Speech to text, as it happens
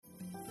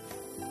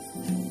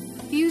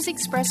Views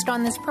expressed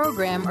on this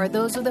program are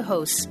those of the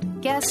hosts,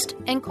 guests,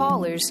 and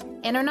callers,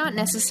 and are not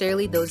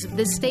necessarily those of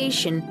this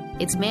station,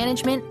 its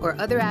management, or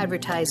other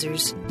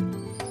advertisers.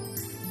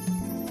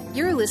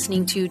 You're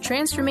listening to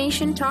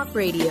Transformation Talk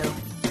Radio.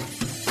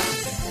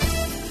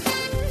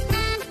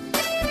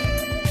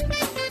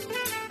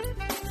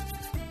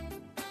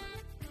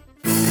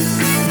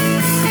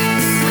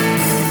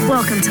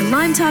 Welcome to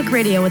Lyme Talk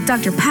Radio with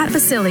Dr. Pat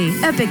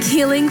Baccili, Epic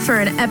Healing for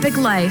an Epic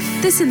Life.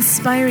 This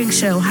inspiring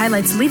show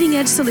highlights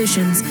leading-edge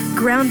solutions,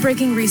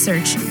 groundbreaking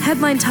research,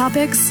 headline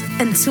topics,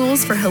 and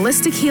tools for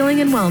holistic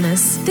healing and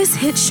wellness. This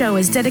hit show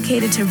is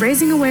dedicated to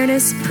raising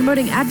awareness,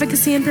 promoting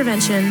advocacy and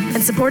prevention,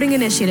 and supporting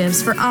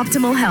initiatives for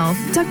optimal health.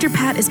 Dr.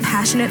 Pat is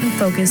passionate and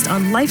focused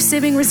on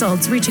life-saving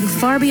results reaching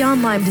far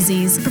beyond Lyme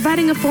disease,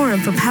 providing a forum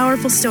for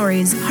powerful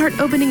stories,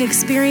 heart-opening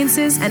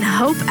experiences, and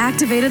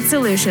hope-activated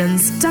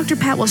solutions. Dr.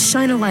 Pat will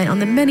shine a light on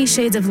the many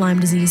shades of Lyme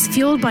disease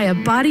fueled by a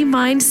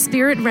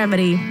body-mind-spirit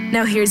remedy.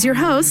 Now here's your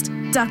host,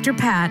 Dr.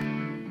 Pat.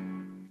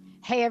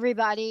 Hey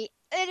everybody,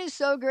 it is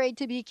so great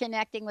to be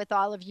connecting with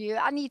all of you.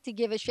 I need to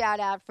give a shout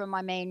out from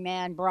my main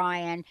man,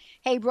 Brian.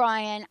 Hey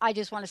Brian, I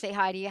just want to say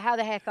hi to you. How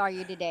the heck are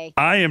you today?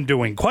 I am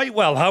doing quite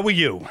well. How are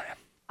you?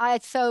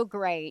 It's so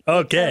great.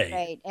 Okay.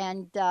 It's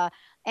so great.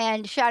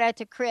 And shout out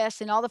to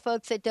Chris and all the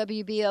folks at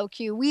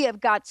WBOQ. We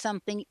have got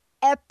something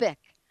epic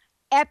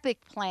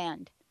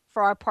planned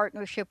for our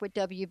partnership with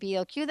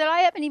WBOQ that I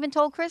haven't even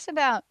told Chris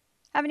about.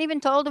 Haven't even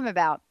told him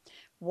about.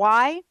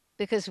 Why?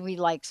 Because we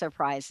like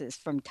surprises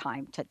from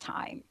time to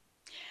time.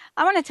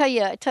 I want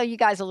to tell you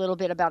guys a little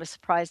bit about a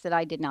surprise that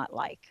I did not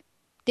like.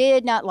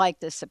 Did not like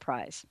this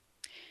surprise.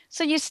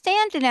 So you're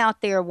standing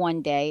out there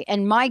one day,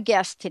 and my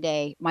guest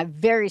today, my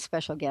very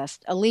special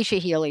guest, Alicia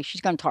Healy,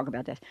 she's going to talk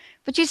about this.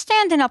 But you're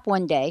standing up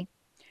one day,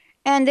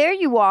 and there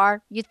you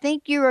are. You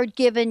think you are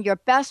given your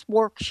best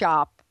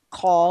workshop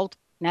called,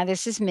 now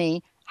this is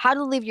me, How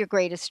to Live Your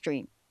Greatest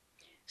Dream.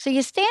 So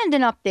you're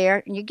standing up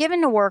there and you're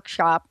giving a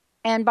workshop,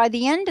 and by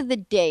the end of the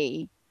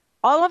day,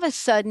 all of a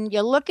sudden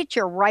you look at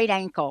your right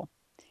ankle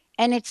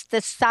and it's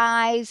the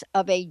size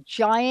of a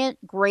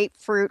giant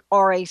grapefruit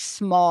or a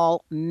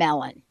small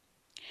melon.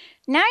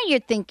 Now you're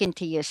thinking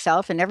to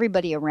yourself, and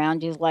everybody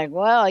around you is like,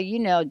 well, you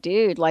know,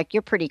 dude, like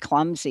you're pretty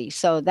clumsy.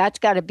 So that's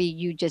got to be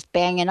you just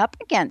banging up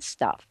against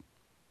stuff.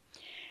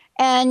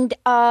 And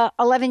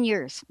 11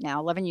 years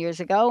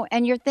ago,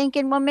 and you're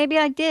thinking, well, maybe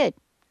I did.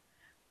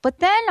 But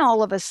then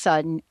all of a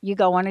sudden, you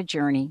go on a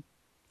journey.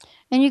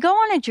 And you go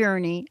on a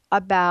journey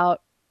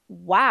about,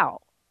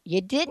 wow,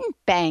 you didn't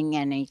bang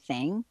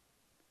anything,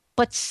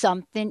 but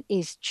something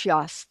is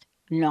just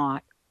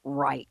not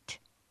right.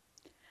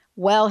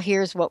 Well,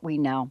 here's what we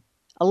know.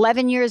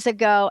 11 years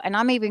ago, and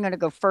I'm even going to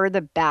go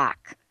further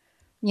back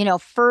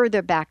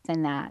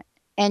than that.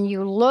 And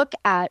you look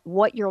at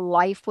what your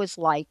life was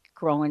like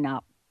growing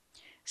up.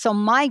 So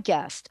my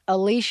guest,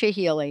 Alicia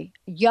Healy,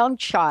 young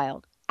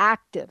child,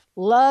 active,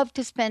 loved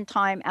to spend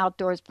time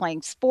outdoors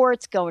playing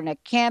sports, going to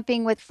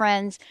camping with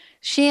friends.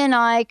 She and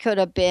I could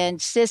have been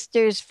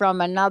sisters from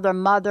another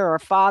mother or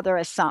father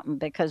or something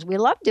because we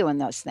love doing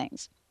those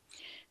things.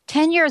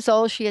 10 years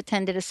old, she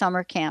attended a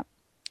summer camp,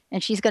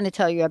 and she's going to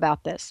tell you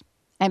about this,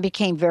 and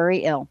became very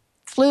ill.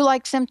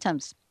 Flu-like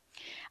symptoms.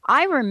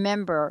 I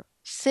remember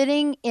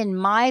sitting in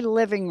my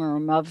living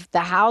room of the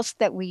house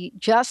that we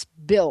just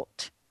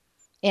built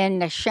in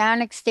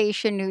Neshannock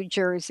Station, New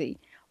Jersey,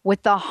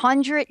 with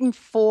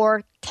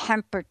 104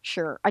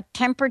 temperature, a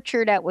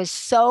temperature that was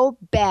so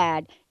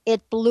bad,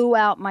 it blew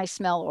out my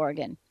smell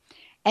organ.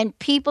 And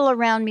people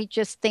around me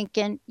just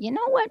thinking, you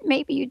know what,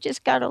 maybe you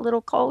just got a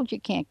little cold you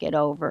can't get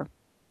over.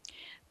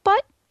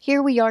 But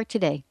here we are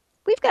today.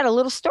 We've got a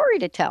little story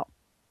to tell.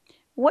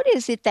 What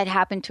is it that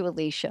happened to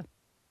Alicia?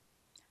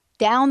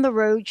 Down the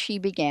road she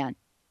began.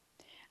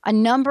 A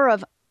number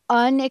of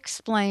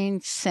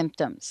unexplained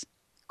symptoms,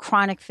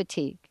 chronic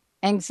fatigue,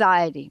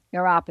 anxiety,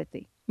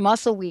 neuropathy,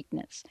 muscle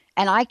weakness.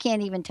 And I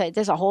can't even tell you,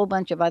 there's a whole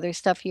bunch of other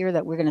stuff here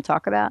that we're going to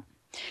talk about.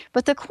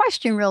 But the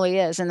question really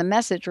is, and the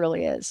message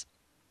really is,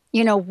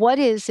 you know, what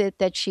is it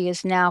that she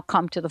has now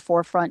come to the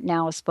forefront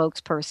now a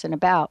spokesperson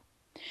about?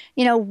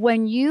 You know,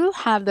 when you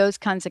have those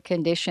kinds of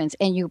conditions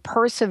and you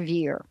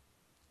persevere,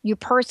 you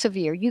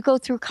go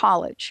through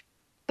college,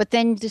 but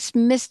then this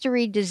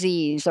mystery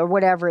disease or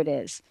whatever it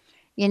is,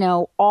 you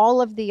know, all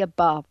of the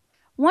above,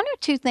 one or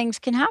two things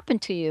can happen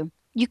to you.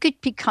 You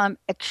could become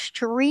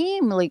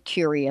extremely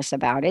curious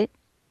about it,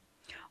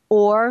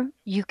 or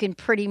you can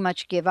pretty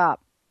much give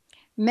up.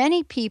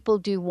 Many people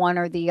do one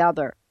or the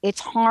other.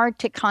 It's hard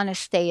to kind of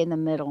stay in the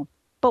middle.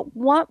 But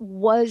what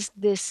was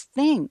this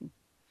thing?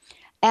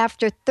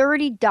 After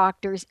 30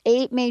 doctors,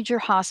 8 major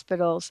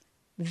hospitals,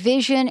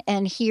 vision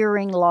and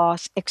hearing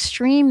loss,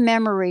 extreme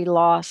memory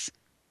loss,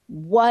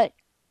 what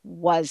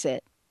was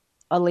it?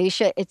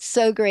 Alicia, it's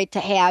so great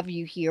to have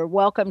you here.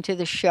 Welcome to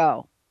the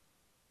show.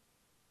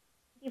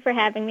 Thank you for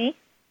having me.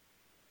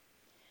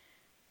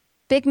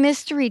 Big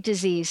mystery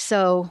disease.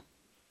 So,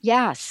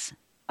 yes.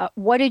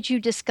 What did you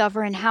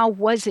discover and how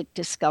was it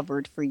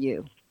discovered for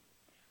you?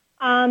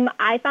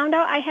 I found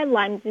out I had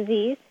Lyme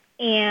disease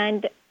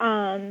and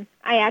I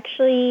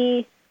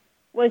actually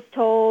was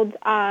told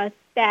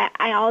that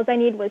all I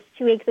needed was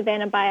 2 weeks of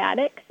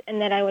antibiotics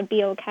and that I would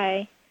be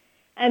okay.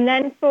 And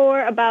then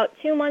for about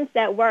 2 months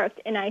that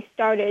worked, and I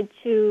started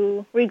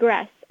to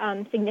regress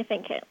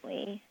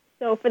significantly.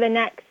 So for the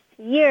next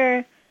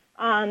year,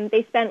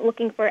 they spent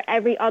looking for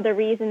every other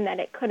reason that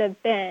it could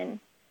have been.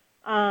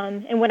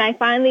 And when I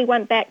finally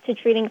went back to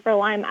treating for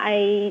Lyme,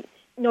 I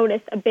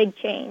noticed a big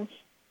change.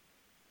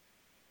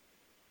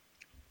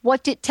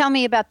 Tell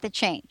me about the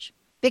change?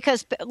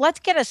 Because let's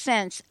get a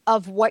sense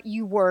of what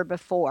you were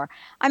before.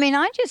 I mean,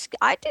 I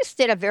just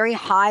did a very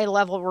high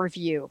level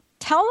review.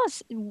 Tell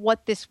us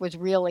what this was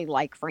really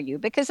like for you,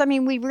 because I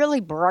mean, we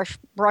really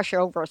brush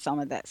over some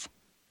of this.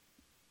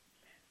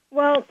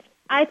 Well,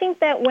 I think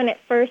that when it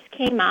first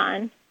came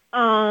on,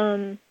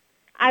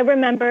 I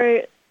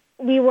remember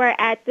we were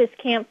at this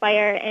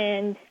campfire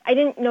and I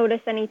didn't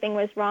notice anything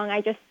was wrong. I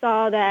just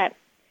saw that,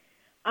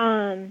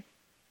 I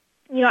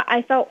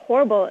felt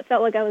horrible. It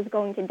felt like I was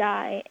going to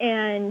die.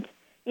 And,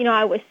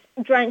 I was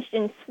drenched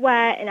in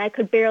sweat and I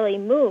could barely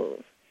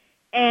move.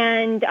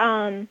 And,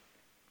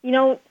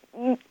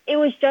 it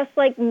was just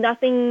like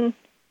nothing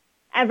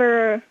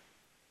ever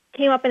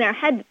came up in our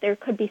head that there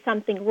could be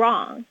something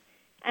wrong.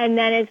 And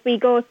then as we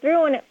go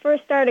through and it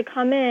first started to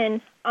come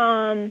in,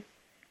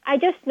 I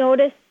just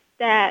noticed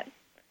that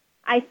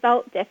I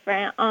felt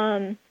different.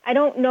 I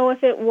don't know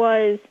if it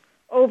was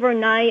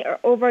overnight or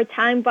over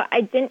time, but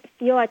I didn't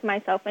feel like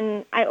myself.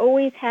 And I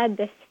always had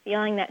this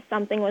feeling that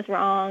something was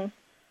wrong,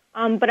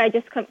 but I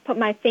just couldn't put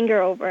my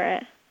finger over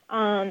it.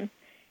 And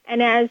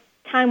as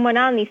time went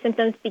on, these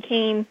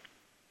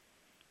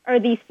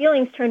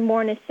feelings turned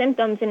more into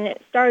symptoms, and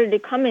it started to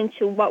come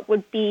into what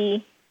would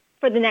be,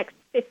 for the next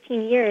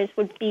 15 years,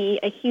 would be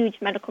a huge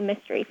medical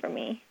mystery for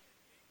me.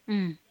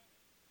 Mm.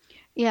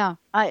 Yeah.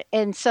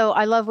 And so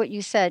I love what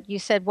you said. You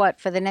said what,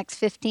 for the next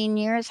 15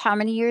 years? How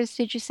many years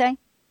did you say?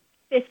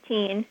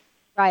 15.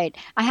 Right.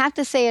 I have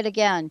to say it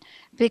again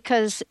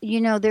because,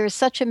 there's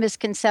such a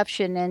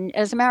misconception. And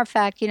as a matter of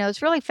fact,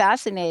 it's really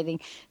fascinating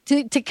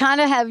to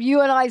kind of have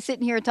you and I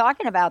sitting here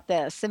talking about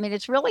this. I mean,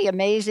 it's really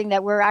amazing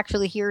that we're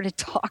actually here to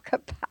talk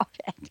about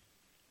it.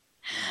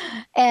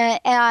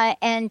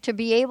 And to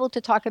be able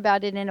to talk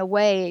about it in a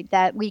way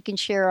that we can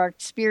share our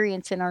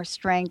experience and our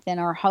strength and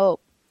our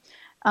hope.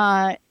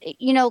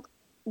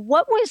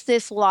 What was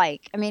this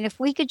like? I mean, if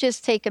we could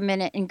just take a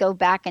minute and go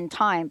back in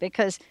time,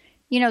 because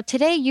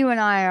today you and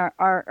I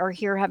are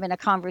here having a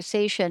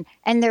conversation,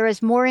 and there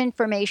is more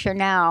information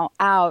now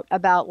out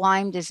about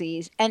Lyme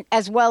disease, and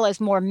as well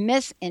as more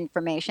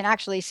misinformation.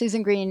 Actually,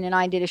 Susan Green and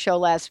I did a show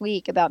last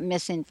week about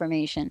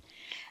misinformation.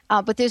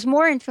 But there's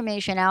more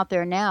information out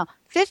there now.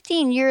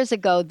 15 years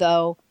ago,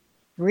 though,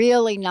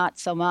 really not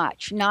so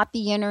much. Not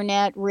the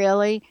internet,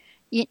 really.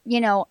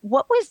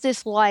 What was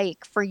this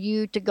like for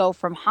you to go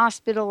from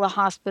hospital to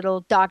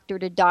hospital, doctor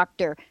to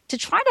doctor, to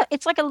try to,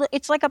 it's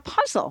like a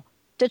puzzle,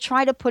 to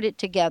try to put it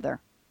together?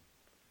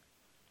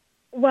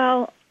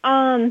 Well,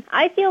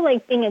 I feel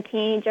like being a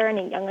teenager and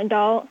a young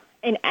adult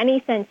in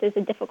any sense is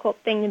a difficult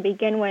thing to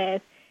begin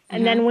with.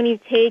 And then when you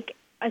take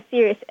a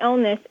serious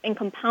illness and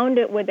compound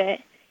it with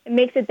it, it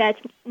makes it that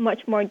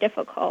much more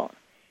difficult.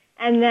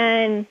 And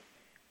then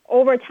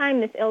over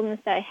time, this illness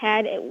that I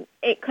had,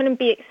 it couldn't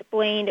be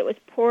explained. It was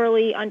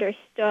poorly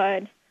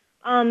understood.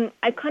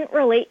 I couldn't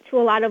relate to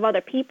a lot of other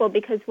people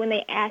because when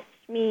they asked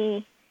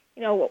me,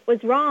 what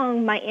was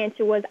wrong, my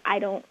answer was, I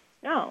don't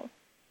know.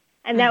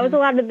 And that was a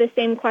lot of the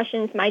same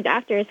questions my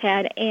doctors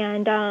had.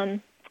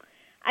 And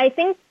I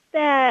think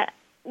that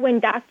when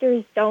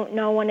doctors don't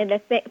know, one of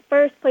the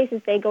first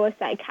places they go is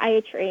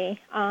psychiatry.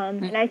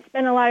 And I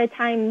spent a lot of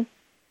time,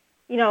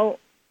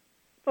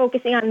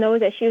 focusing on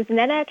those issues. And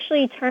that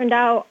actually turned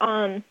out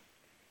to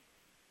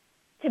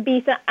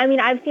be,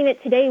 I've seen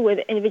it today with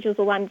individuals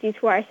with Lyme disease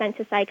who are sent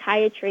to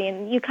psychiatry.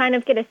 And you kind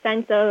of get a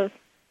sense of,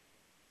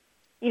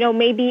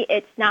 maybe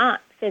it's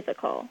not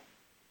physical.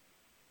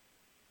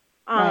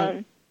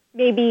 Right.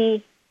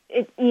 Maybe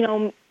it,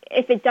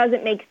 if it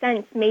doesn't make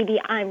sense, maybe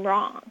I'm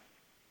wrong.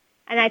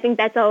 And I think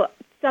that's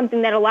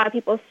something that a lot of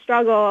people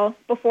struggle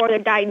before they're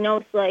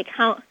diagnosed, like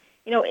how,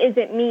 is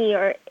it me,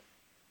 or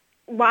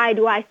why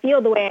do I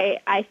feel the way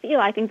I feel?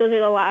 I think those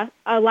are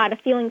a lot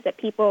of feelings that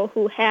people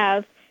who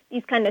have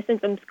these kind of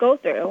symptoms go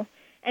through.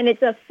 And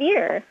it's a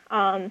fear.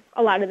 A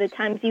lot of the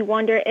times you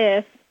wonder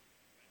if,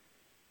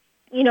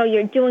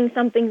 you're doing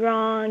something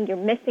wrong, you're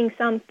missing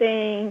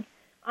something,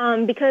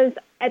 because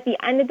at the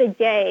end of the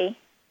day,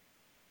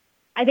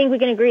 I think we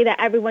can agree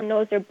that everyone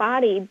knows their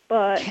body,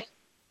 but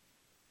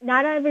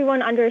not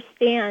everyone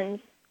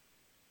understands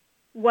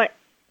what,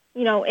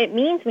 it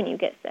means when you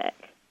get sick.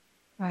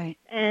 Right.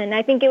 And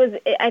I think it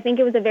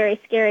was a very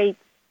scary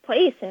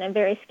place and a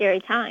very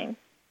scary time.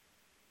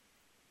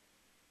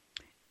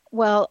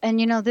 Well, and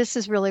this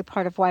is really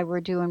part of why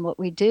we're doing what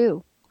we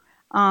do.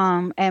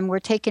 And we're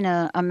taking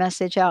a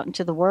message out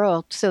into the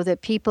world so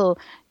that people,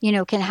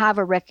 can have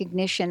a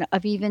recognition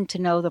of even to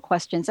know the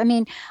questions. I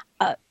mean,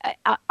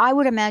 I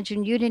would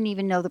imagine you didn't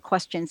even know the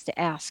questions to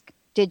ask,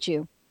 did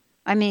you?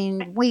 I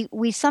mean,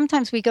 we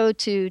sometimes we go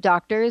to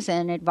doctors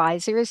and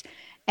advisors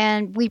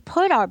and we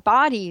put our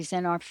bodies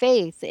and our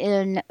faith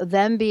in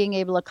them being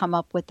able to come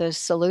up with a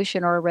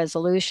solution or a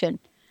resolution.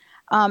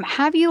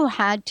 Have you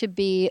had to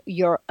be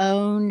your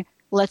own,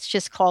 let's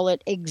just call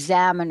it,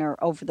 examiner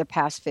over the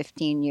past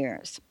 15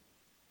 years?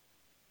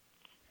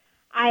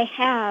 I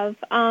have.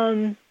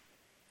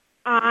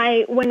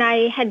 When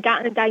I had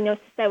gotten a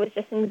diagnosis that was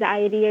just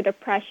anxiety or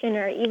depression,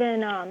 or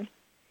even,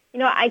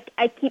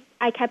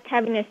 I kept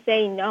having to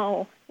say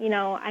no.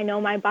 I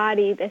know my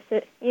body. This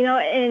is,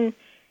 and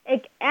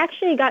it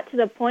actually got to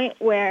the point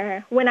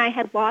where when I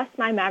had lost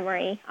my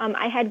memory,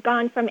 I had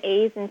gone from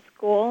A's in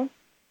school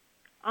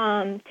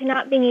to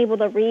not being able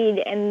to read,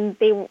 and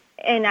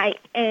I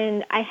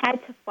had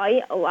to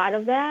fight a lot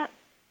of that.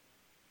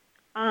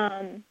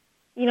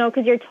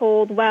 Because you're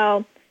told,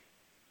 well,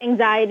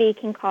 anxiety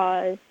can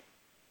cause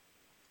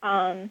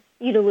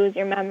you to lose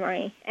your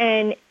memory,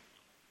 and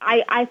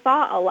I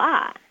fought a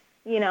lot,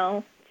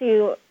 to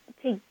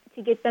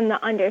get them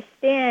to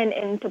understand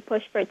and to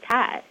push for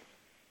tests,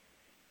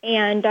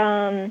 and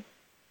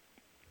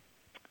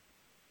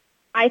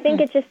I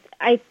think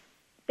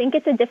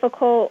it's a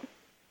difficult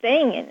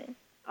thing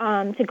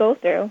to go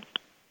through.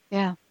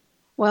 Yeah.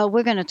 Well,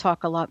 we're going to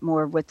talk a lot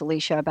more with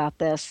Alicia about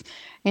this.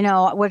 We're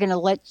going to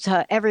let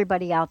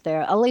everybody out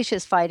there.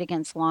 Alicia's fight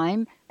against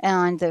Lyme,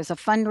 and there's a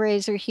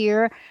fundraiser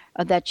here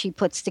that she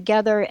puts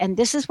together, and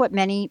this is what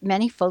many,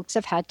 many folks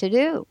have had to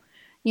do.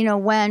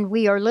 When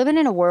we are living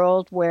in a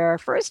world where,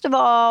 first of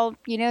all,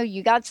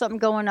 you got something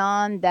going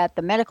on that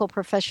the medical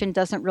profession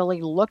doesn't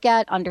really look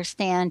at,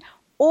 understand,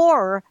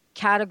 or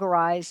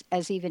categorize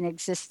as even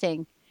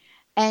existing.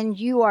 And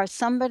you are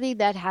somebody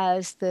that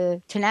has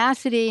the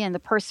tenacity and the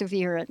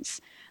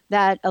perseverance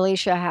that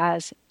Alicia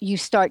has, you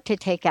start to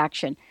take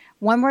action.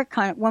 When we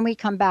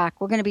come back,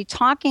 we're going to be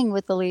talking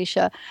with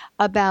Alicia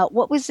about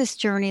what was this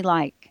journey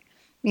like?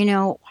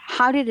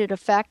 How did it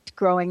affect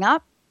growing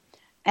up?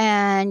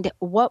 And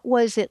what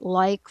was it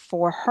like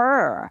for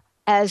her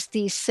as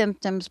these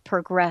symptoms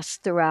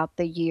progressed throughout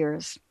the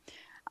years?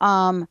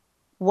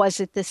 Was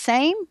it the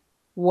same?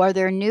 Were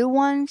there new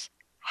ones?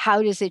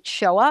 How does it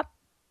show up?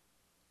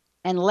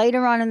 And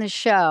later on in the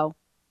show,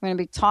 we're going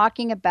to be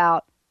talking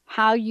about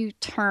how you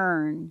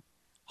turn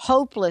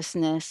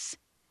hopelessness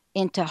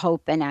into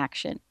hope and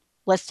action.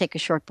 Let's take a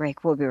short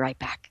break. We'll be right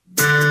back.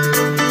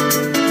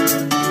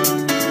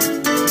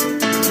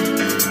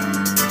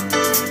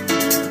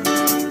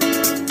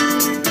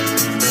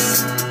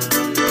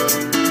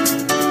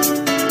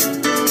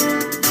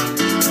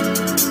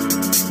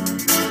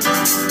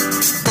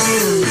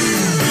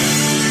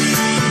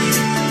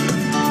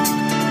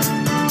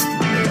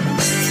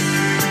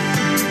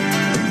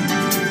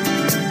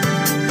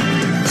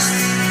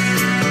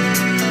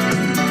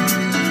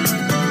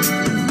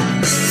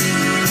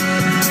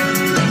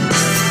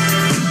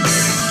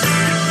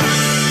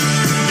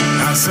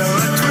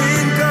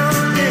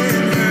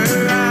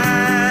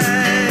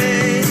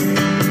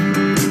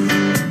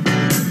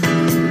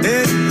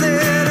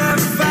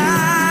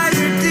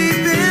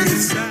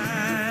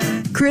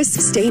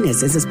 Chris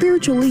Stanis is a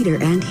spiritual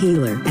leader and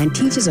healer and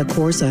teaches a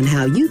course on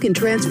how you can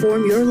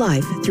transform your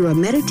life through a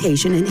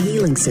meditation and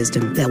healing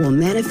system that will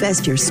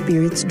manifest your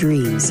spirit's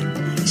dreams.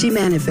 She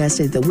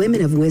manifested the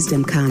Women of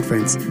Wisdom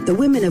Conference, the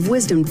Women of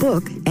Wisdom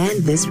book,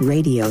 and this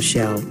radio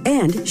show.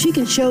 And she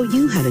can show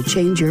you how to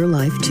change your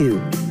life too.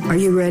 Are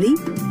you ready?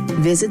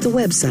 Visit the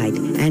website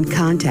and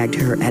contact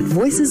her at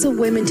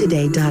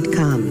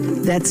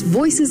voicesofwomentoday.com. That's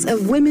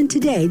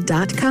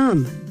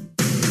voicesofwomentoday.com.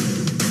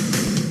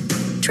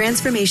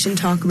 Transformation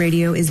Talk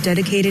Radio is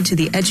dedicated to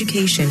the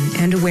education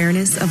and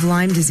awareness of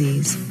Lyme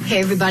disease. Hey,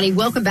 everybody.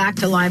 Welcome back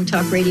to Lyme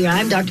Talk Radio.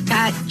 I'm Dr.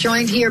 Pat,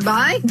 joined here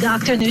by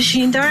Dr.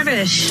 Nusheen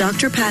Darvish.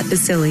 Dr. Pat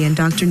Baccili and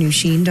Dr.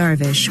 Nusheen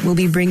Darvish will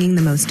be bringing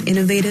the most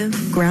innovative,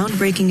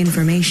 groundbreaking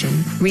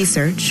information,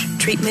 research,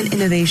 treatment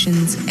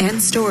innovations,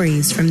 and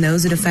stories from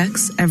those it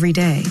affects every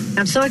day.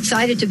 I'm so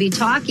excited to be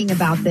talking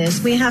about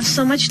this. We have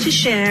so much to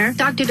share.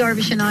 Dr.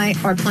 Darvish and I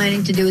are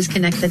planning to do is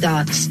connect the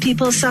dots.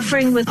 People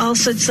suffering with all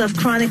sorts of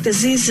chronic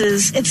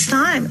diseases, it's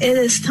time. It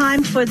is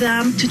time for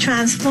them to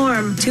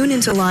transform. Tune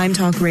into Lyme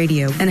Talk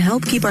Radio and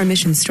help keep our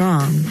mission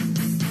strong.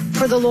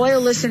 For the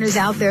loyal listeners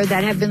out there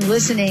that have been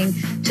listening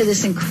to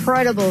this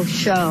incredible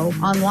show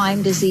on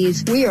Lyme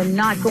disease, we are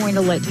not going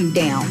to let you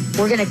down.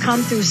 We're going to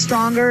come through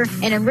stronger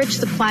and enrich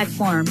the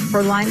platform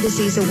for Lyme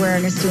disease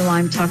awareness through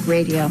Lyme Talk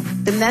Radio.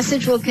 The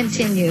message will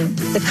continue,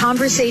 the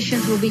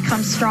conversations will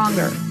become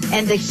stronger,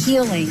 and the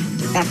healing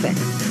epic.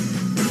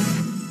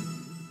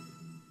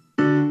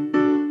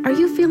 Are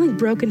you feeling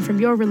broken from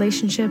your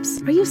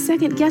relationships? Are you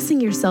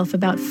second-guessing yourself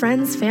about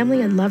friends,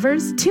 family, and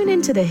lovers? Tune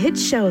into the hit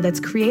show that's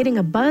creating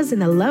a buzz in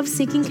the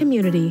love-seeking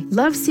community,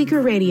 Love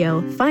Seeker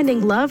Radio,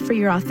 finding love for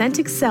your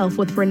authentic self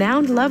with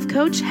renowned love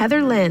coach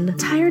Heather Lynn.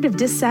 Tired of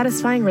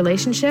dissatisfying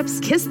relationships?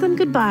 Kiss them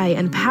goodbye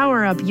and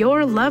power up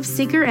your love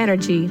seeker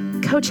energy.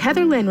 Coach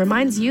Heather Lynn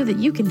reminds you that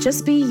you can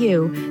just be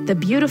you, the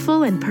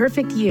beautiful and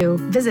perfect you.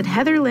 Visit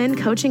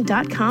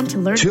heatherlynncoaching.com to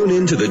learn. Tune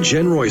in to The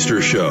Jen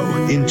Royster Show,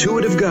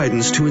 intuitive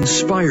guidance to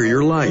inspire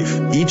your life.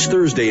 life. Each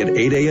Thursday at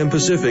 8 a.m.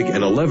 Pacific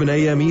and 11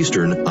 a.m.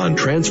 Eastern on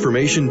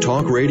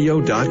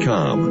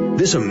TransformationTalkRadio.com.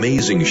 This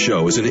amazing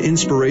show is an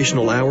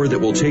inspirational hour that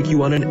will take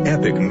you on an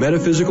epic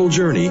metaphysical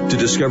journey to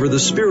discover the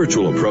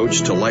spiritual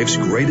approach to life's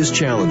greatest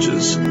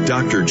challenges.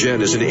 Dr.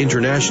 Jen is an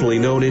internationally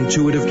known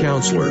intuitive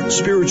counselor,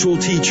 spiritual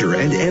teacher,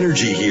 and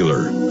energy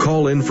healer.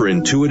 Call in for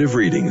intuitive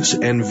readings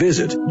and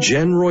visit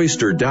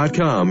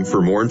jenroyster.com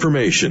for more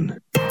information.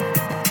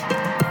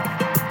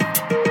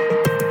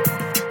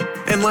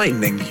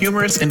 Enlightening,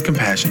 humorous, and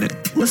compassionate.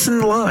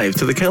 Listen live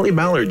to The Kelly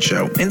Ballard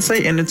Show,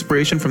 insight and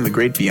inspiration from the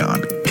great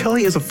beyond.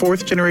 Kelly is a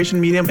fourth-generation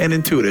medium and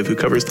intuitive who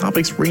covers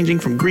topics ranging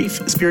from grief,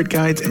 spirit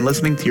guides, and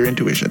listening to your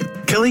intuition.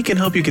 Kelly can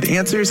help you get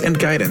answers and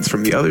guidance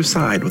from the other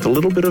side with a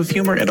little bit of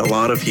humor and a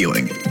lot of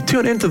healing.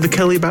 Tune in to The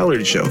Kelly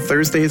Ballard Show,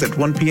 Thursdays at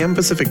 1 p.m.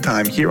 Pacific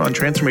Time here on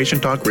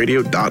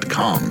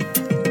TransformationTalkRadio.com.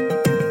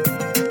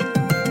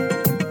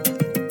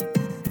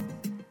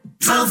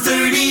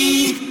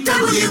 1230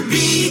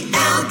 WBLQ.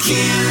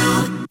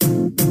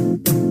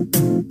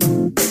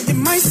 It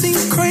might seem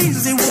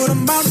crazy what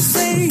I'm about to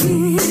say.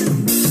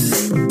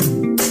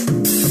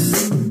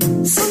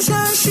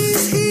 Sunshine,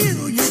 she's here,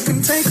 you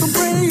can take a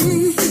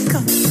break.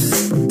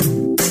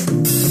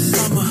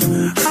 I'm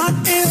a hot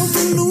air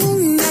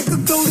balloon that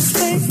could go to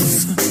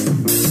space.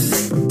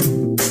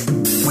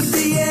 With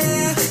the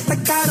air,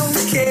 like I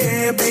don't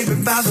care, baby,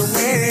 by the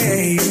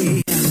way.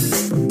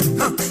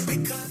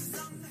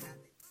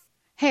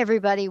 Hey,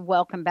 everybody,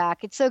 welcome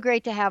back. It's so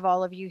great to have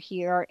all of you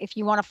here. If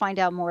you want to find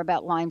out more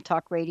about Lyme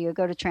Talk Radio,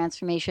 go to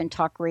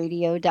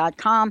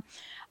transformationtalkradio.com,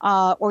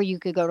 or you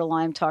could go to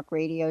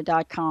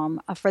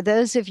lymetalkradio.com. For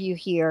those of you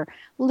here,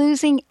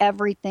 losing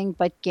everything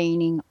but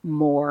gaining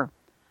more.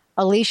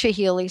 Alicia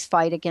Healy's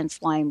fight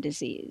against Lyme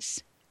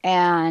disease.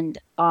 And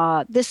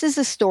this is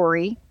a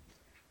story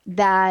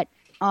that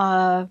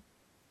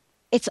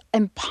it's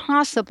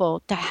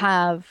impossible to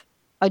have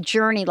a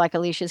journey like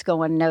Alicia's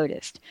go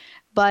unnoticed.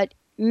 But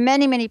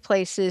many, many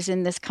places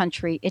in this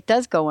country, it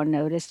does go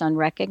unnoticed,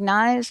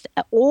 unrecognized,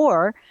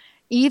 or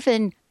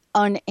even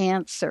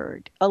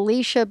unanswered.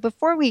 Alicia,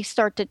 before we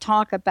start to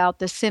talk about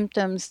the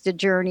symptoms, the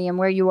journey, and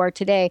where you are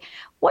today,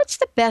 what's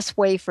the best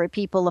way for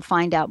people to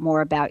find out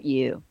more about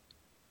you?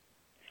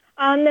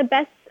 The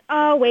best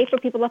way for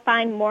people to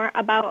find more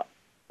about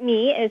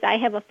me is I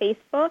have a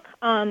Facebook,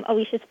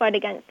 Alicia's Fight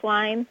Against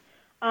Lyme.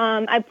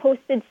 I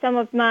posted some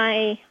of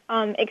my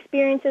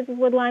experiences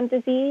with Lyme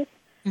disease.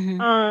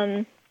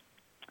 Mm-hmm.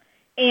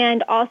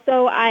 And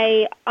also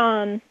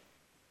on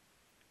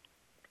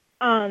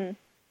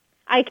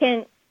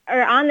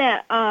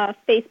that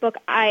Facebook,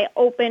 I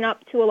open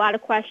up to a lot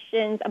of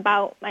questions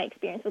about my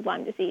experience with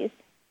Lyme disease.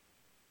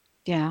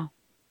 Yeah.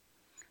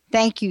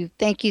 Thank you.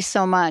 Thank you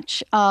so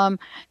much.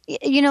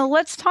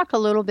 Let's talk a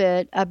little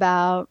bit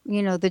about,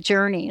 the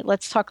journey.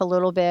 Let's talk a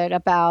little bit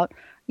about,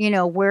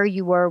 where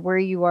you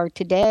are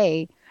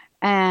today.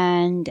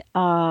 And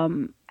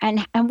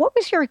what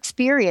was your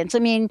experience? I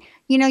mean,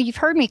 you've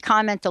heard me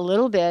comment a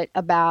little bit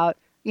about,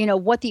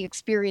 what the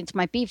experience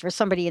might be for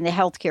somebody in the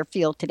healthcare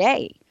field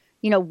today.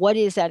 What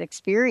is that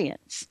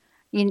experience?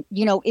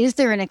 Is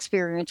there an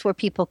experience where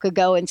people could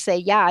go and say,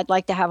 yeah, I'd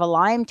like to have a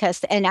Lyme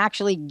test and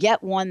actually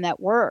get one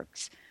that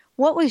works?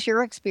 What was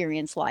your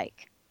experience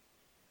like?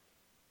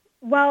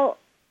 Well,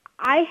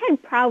 I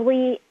had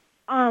probably,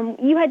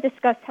 you had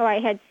discussed how I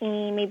had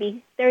seen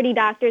maybe 30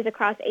 doctors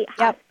across 8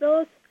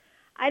 hospitals.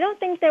 I don't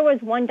think there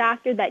was one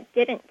doctor that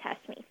didn't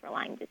test me for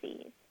Lyme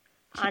disease,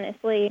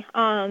 honestly.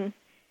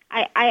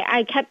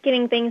 I kept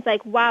getting things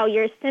like, wow,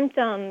 your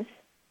symptoms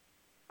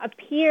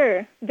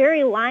appear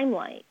very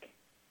Lyme-like.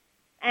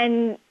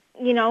 And,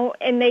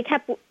 and they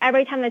kept,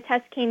 every time the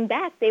test came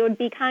back, they would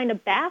be kind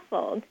of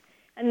baffled.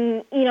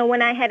 And,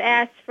 when I had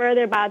asked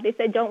further about it, they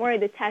said, don't worry,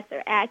 the tests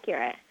are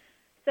accurate.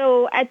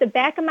 So at the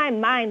back of my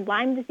mind,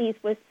 Lyme disease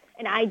was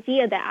an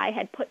idea that I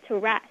had put to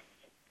rest.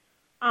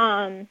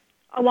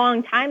 A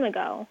long time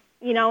ago,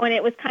 and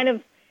it was kind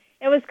of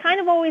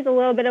always a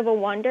little bit of a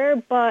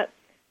wonder, but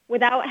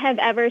without have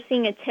ever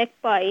seeing a tick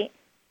bite,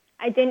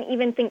 I didn't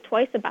even think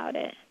twice about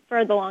it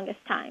for the longest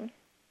time.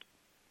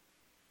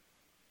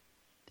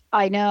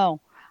 I know.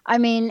 I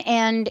mean,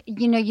 and,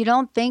 you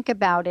don't think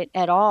about it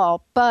at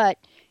all, but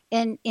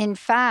in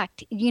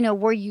fact,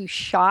 were you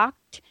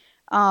shocked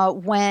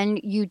when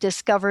you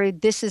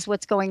discovered this is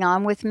what's going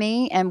on with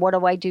me and what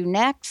do I do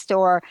next?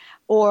 Or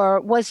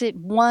was it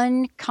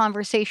one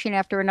conversation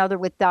after another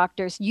with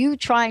doctors, you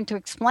trying to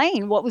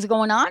explain what was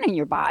going on in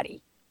your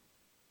body?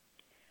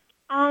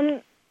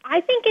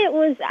 I think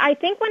when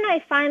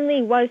I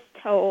finally was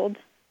told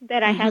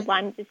that I had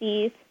Lyme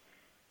disease,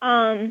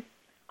 a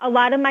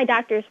lot of my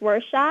doctors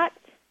were shocked.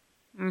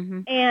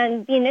 Mm-hmm.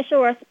 And the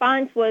initial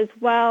response was,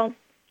 well,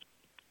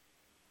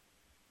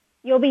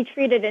 you'll be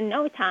treated in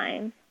no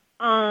time.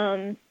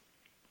 And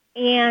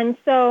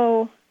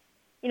so,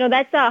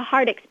 that's a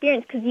hard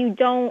experience because you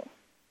don't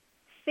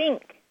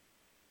think,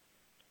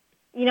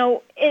 when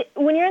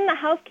you're in the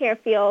healthcare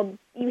field,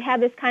 you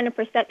have this kind of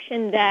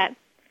perception that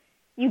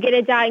you get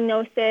a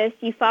diagnosis,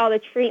 you follow the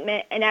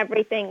treatment, and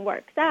everything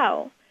works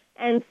out.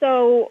 And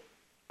so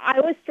I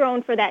was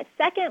thrown for that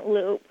second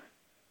loop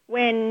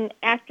when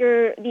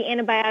after the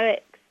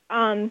antibiotics,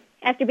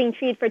 after being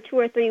treated for 2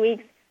 or 3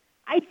 weeks,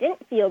 I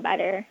didn't feel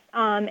better,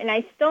 and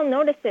I still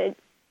noticed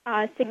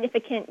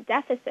significant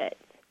deficits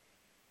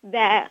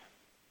that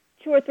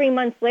 2 or 3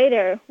 months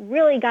later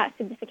really got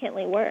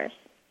significantly worse.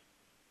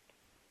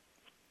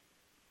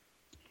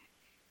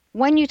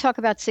 When you talk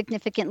about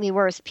significantly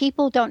worse,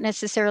 people don't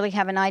necessarily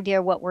have an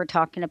idea what we're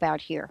talking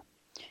about here.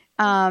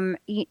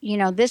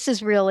 This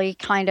is really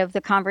kind of the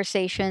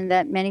conversation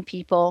that many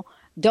people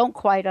don't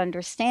quite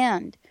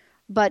understand.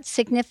 But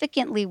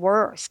significantly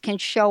worse can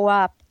show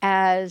up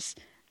as,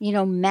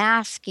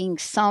 masking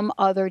some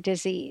other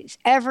disease.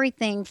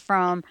 Everything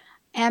from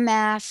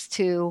MS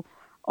to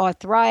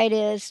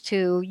arthritis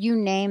to you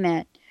name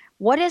it.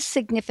 What does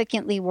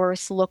significantly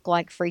worse look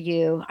like for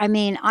you? I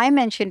mean, I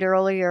mentioned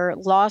earlier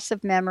loss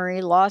of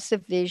memory, loss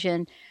of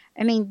vision.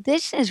 I mean,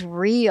 this is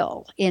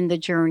real in the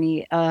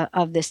journey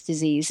of this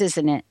disease,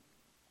 isn't it?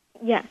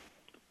 Yes.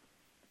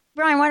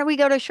 Brian, why don't we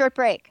go to a short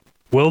break?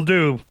 Will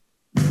do.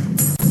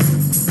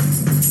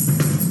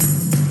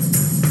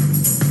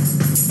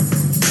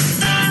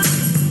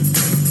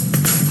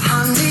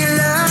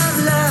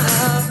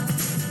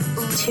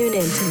 Tune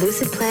in to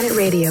Lucid Planet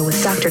Radio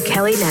with Dr.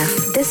 Kelly Neff.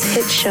 This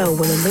hit show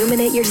will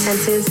illuminate your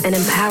senses and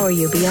empower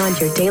you beyond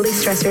your daily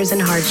stressors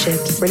and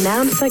hardships.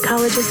 Renowned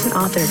psychologist and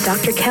author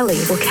Dr. Kelly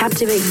will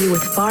captivate you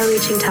with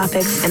far-reaching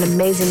topics and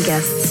amazing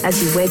guests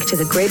as you wake to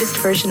the greatest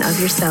version of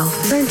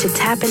yourself. Learn to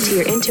tap into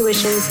your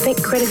intuitions,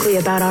 think critically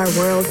about our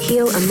world,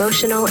 heal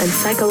emotional and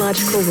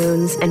psychological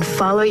wounds, and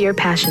follow your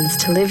passions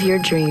to live your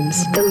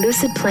dreams. The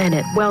Lucid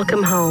Planet.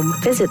 Welcome home.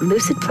 Visit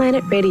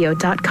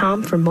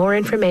lucidplanetradio.com for more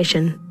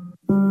information.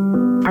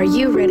 Are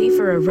you ready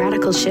for a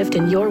radical shift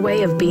in your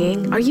way of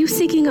being? Are you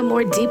seeking a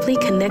more deeply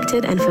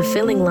connected and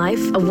fulfilling life?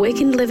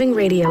 Awakened Living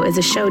Radio is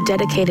a show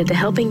dedicated to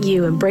helping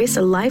you embrace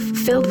a life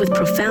filled with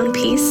profound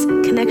peace,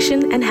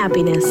 connection, and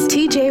happiness.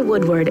 TJ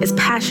Woodward is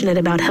passionate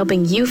about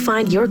helping you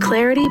find your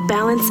clarity,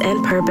 balance,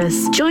 and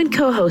purpose. Join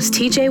co-host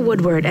TJ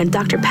Woodward and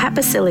Dr. Pat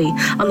Baccili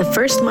on the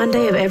first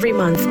Monday of every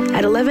month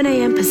at 11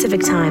 a.m. Pacific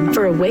Time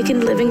for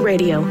Awakened Living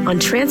Radio on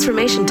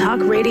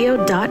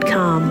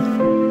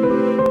TransformationTalkRadio.com.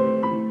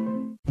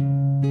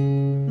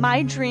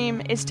 My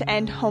dream is to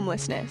end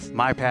homelessness.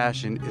 My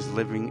passion is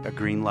living a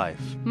green life.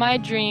 My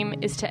dream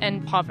is to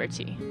end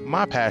poverty.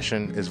 My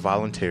passion is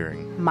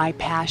volunteering. My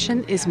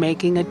passion is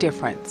making a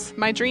difference.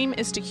 My dream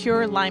is to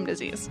cure Lyme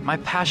disease. My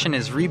passion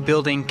is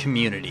rebuilding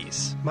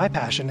communities. My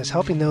passion is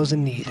helping those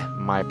in need.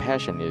 My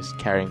passion is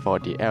caring for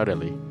the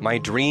elderly. My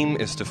dream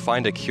is to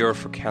find a cure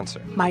for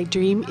cancer. My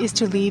dream is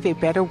to leave a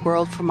better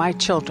world for my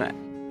children.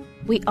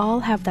 We all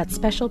have that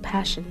special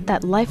passion,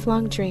 that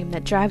lifelong dream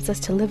that drives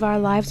us to live our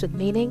lives with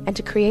meaning and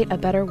to create a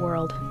better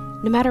world.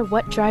 No matter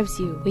what drives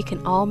you, we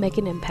can all make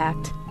an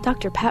impact.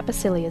 Dr. Pat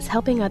Baccili is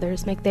helping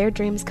others make their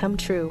dreams come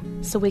true,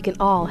 so we can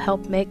all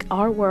help make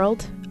our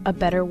world a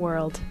better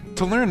world.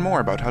 To learn more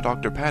about how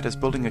Dr. Pat is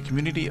building a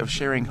community of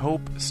sharing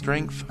hope,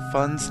 strength,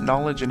 funds,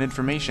 knowledge, and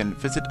information,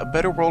 visit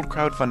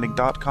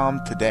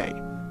abetterworldcrowdfunding.com today.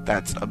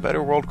 That's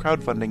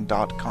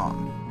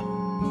abetterworldcrowdfunding.com.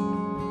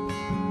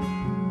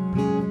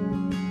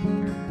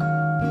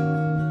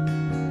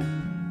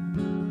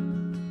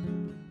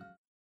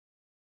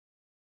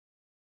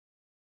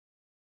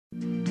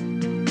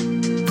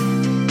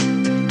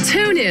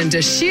 Tune in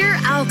to Sheer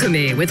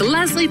Alchemy with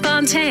Leslie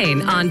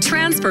Fontaine on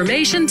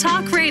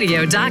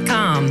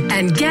TransformationTalkRadio.com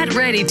and get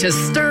ready to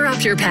stir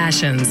up your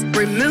passions,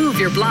 remove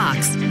your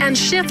blocks, and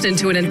shift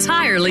into an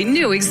entirely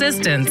new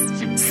existence.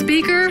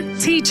 Speaker,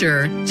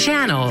 teacher,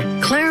 channel,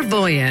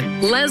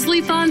 clairvoyant,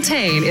 Leslie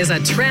Fontaine is a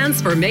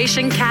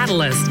transformation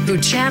catalyst who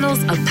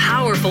channels a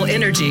powerful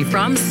energy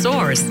from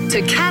Source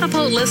to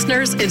catapult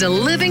listeners into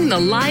living the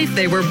life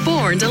they were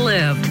born to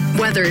live.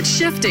 Whether it's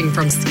shifting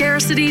from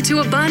scarcity to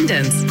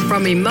abundance,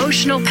 from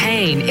emotional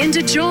pain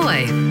into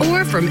joy,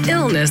 or from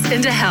illness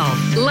into health,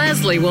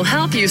 Leslie will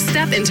help you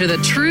step into the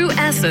true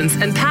essence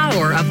and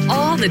power of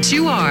all that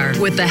you are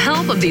with the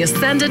help of the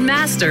Ascended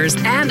Masters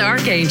and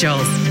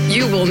Archangels.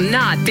 You will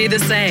not be the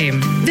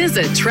same.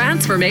 Visit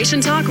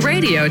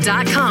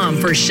TransformationTalkRadio.com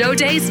for show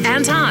dates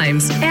and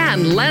times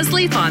and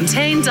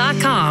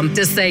LeslieFontaine.com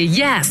to say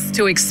yes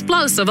to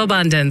explosive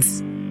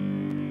abundance.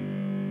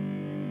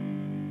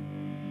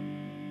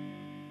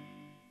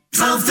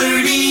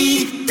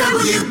 1230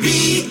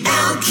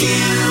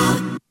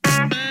 WBLQ.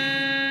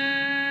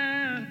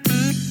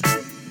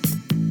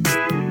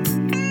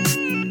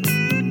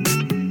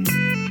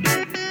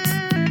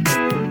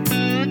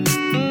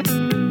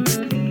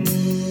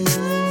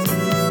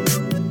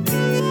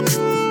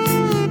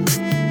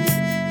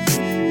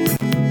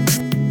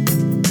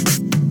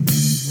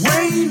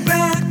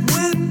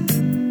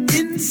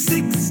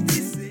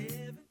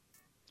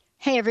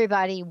 Hey,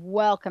 everybody.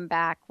 Welcome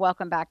back.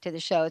 Welcome back to the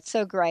show. It's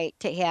so great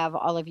to have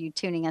all of you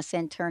tuning us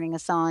in, turning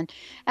us on.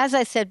 As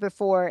I said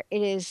before,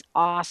 it is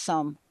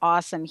awesome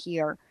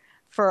here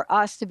for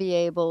us to be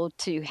able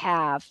to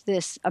have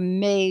this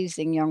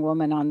amazing young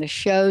woman on the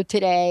show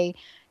today,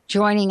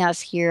 joining us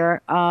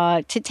here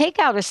to take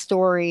out a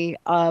story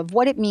of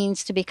what it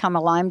means to become a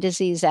Lyme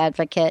disease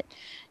advocate,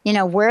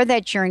 where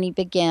that journey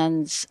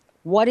begins,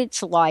 what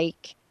it's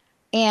like,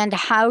 and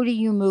how do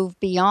you move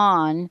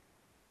beyond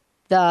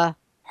the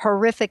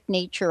horrific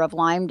nature of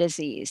Lyme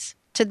disease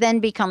to then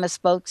become a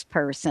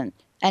spokesperson,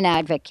 an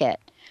advocate.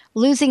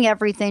 Losing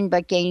everything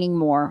but gaining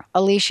more.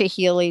 Alicia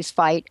Healy's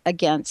fight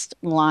against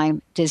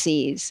Lyme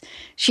disease.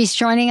 She's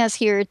joining us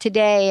here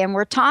today, and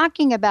we're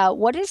talking about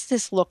what does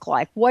this look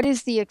like? What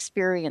is the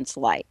experience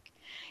like?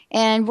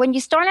 And when you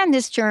start on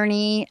this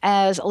journey,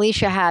 as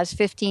Alicia has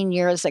 15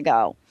 years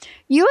ago,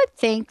 you would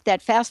think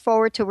that fast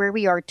forward to where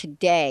we are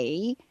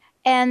today,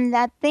 and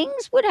that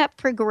things would have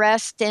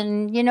progressed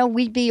and,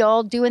 we'd be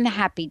all doing the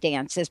happy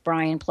dance as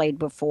Brian played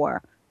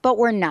before, but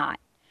we're not.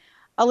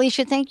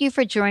 Alicia, thank you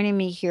for joining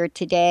me here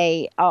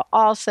today.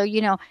 Also,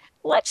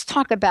 let's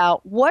talk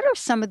about what are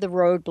some of the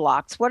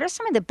roadblocks? What are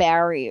some of the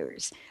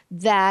barriers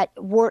that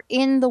were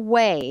in the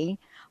way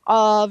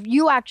of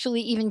you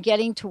actually even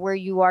getting to where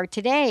you are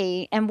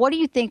today? And what do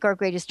you think our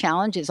greatest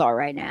challenges are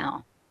right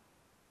now?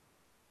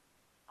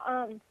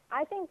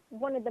 I think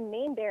one of the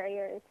main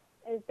barriers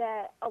is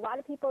that a lot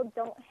of people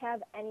don't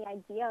have any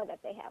idea that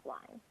they have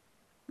Lyme.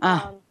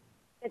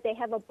 That they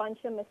have a bunch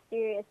of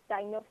mysterious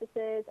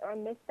diagnoses or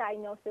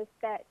misdiagnosis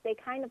that they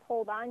kind of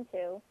hold on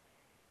to,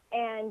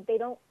 and they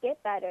don't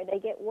get better, they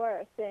get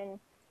worse, and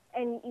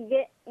you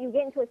get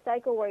into a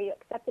cycle where you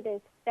accept it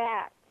as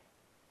fact,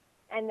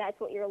 and that's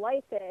what your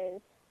life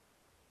is.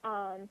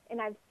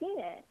 And I've seen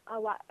it a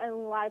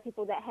lot of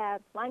people that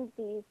have Lyme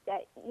disease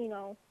that,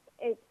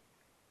 it's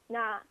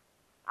not,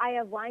 I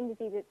have Lyme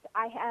disease, it's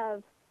I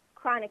have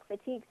chronic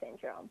fatigue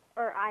syndrome,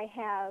 or I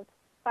have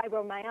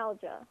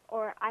fibromyalgia,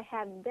 or I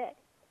have this.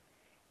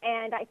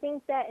 And I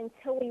think that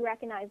until we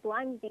recognize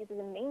Lyme disease as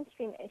a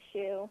mainstream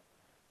issue,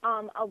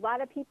 a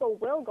lot of people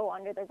will go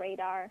under the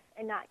radar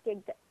and not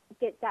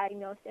get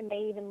diagnosed and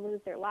may even lose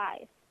their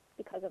lives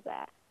because of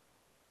that.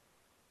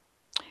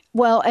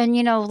 Well, and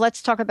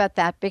let's talk about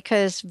that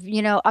because,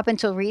 up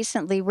until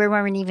recently, we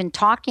weren't even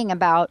talking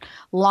about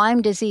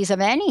Lyme disease of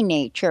any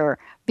nature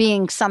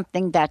being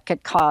something that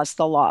could cause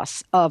the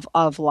loss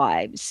of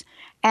lives.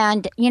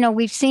 And,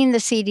 we've seen the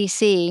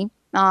CDC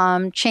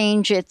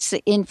change its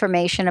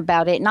information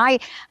about it. And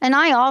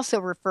I also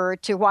refer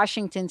to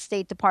Washington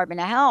State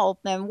Department of Health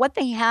and what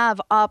they have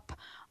up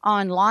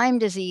on Lyme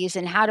disease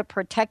and how to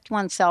protect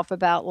oneself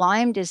about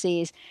Lyme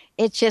disease.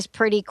 It's just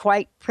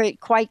quite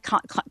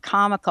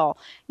comical.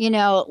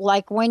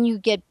 Like when you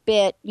get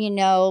bit,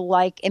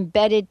 like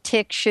embedded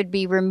ticks should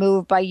be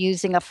removed by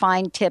using a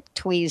fine tip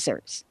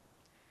tweezers.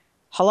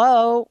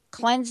 Hello,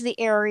 cleanse the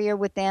area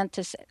with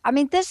antiseptic. I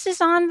mean, this is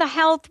on the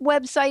health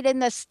website in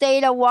the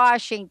state of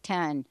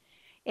Washington.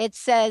 It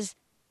says,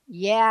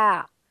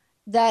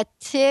 the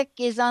tick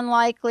is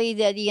unlikely,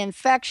 that the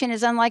infection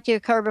is unlikely to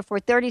occur before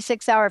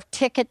 36 hours of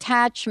tick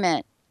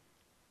attachment.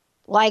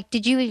 Like,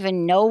 did you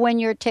even know when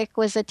your tick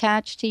was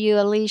attached to you,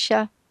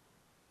 Alicia?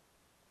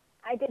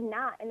 I did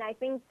not, and I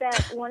think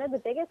that one of the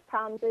biggest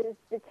problems is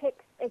the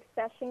ticks,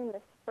 especially in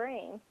the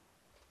spring.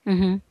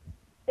 Mm-hmm.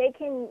 They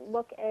can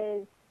look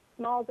as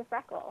small as a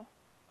freckle.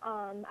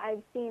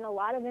 I've seen a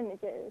lot of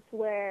images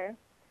where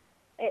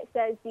it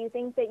says, do you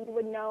think that you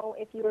would know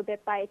if you were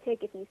bit by a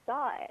tick if you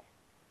saw it?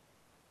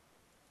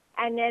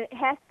 And then it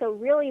has to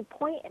really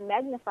point and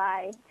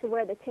magnify to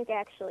where the tick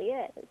actually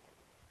is.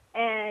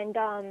 And,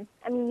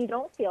 you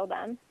don't feel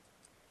them.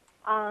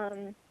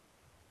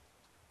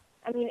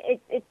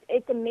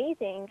 It's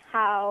amazing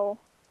how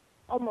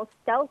almost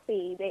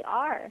stealthy they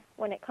are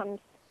when it comes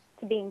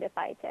to being bit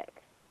by a tick.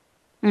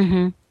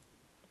 Mm-hmm.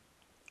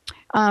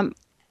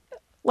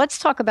 Let's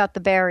talk about the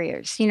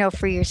barriers,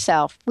 for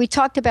yourself. We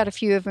talked about a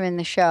few of them in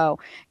the show.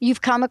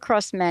 You've come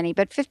across many,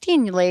 but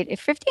 15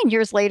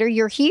 years later,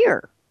 you're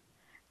here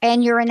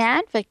and you're an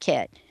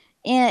advocate.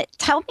 And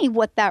tell me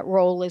what that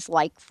role is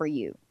like for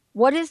you.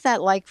 What is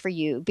that like for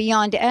you?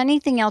 Beyond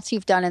anything else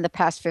you've done in the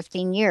past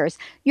 15 years,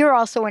 you're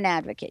also an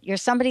advocate. You're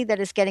somebody that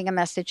is getting a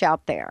message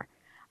out there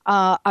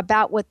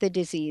about what the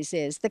disease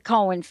is, the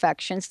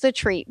co-infections, the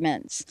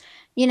treatments,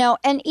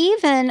 and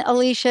even,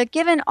 Alicia,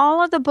 given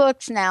all of the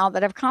books now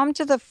that have come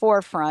to the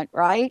forefront,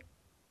 right,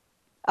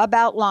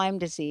 about Lyme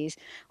disease.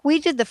 We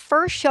did the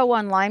first show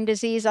on Lyme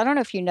disease. I don't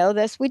know if you know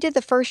this. We did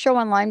the first show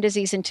on Lyme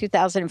disease in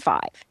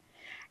 2005,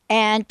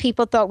 and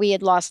people thought we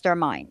had lost our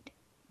mind,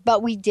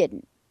 but we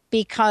didn't,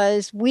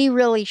 because we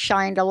really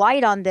shined a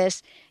light on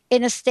this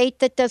in a state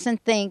that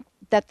doesn't think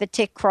that the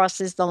tick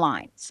crosses the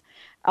lines,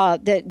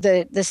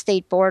 the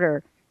state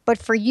border. But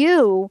for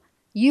you,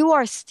 you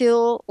are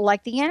still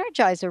like the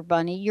Energizer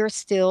Bunny. You're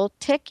still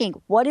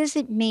ticking. What does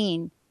it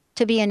mean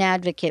to be an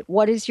advocate?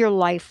 What is your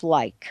life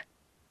like?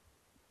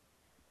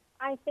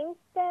 I think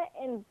that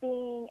in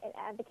being an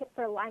advocate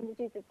for Lyme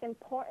disease, it's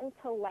important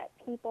to let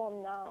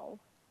people know,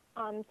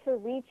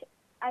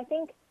 I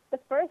think the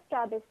first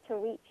job is to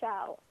reach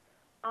out.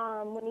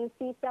 When you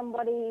see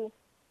somebody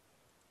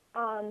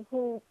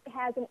who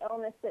has an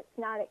illness that's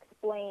not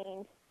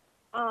explained,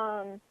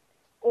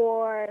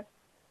 or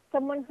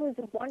someone who's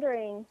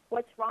wondering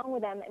what's wrong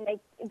with them, and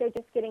they're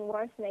just getting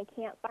worse and they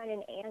can't find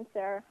an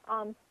answer.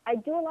 I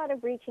do a lot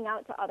of reaching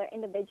out to other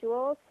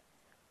individuals,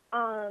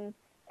 and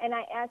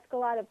I ask a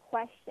lot of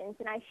questions,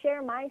 and I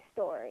share my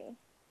story.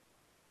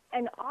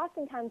 And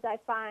oftentimes I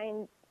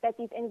find that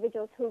these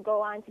individuals who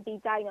go on to be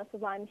diagnosed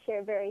with Lyme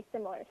share very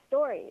similar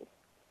stories.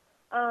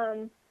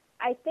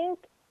 I think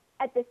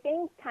at the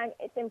same time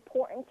it's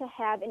important to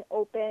have an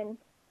open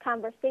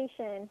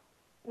conversation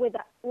with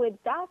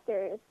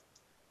doctors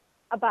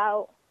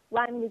about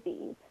Lyme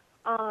disease.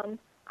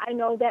 I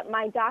know that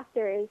my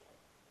doctors,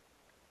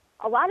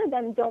 a lot of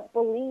them don't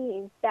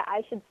believe that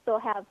I should still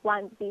have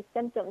Lyme disease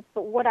symptoms,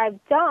 but what I've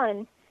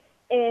done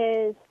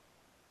is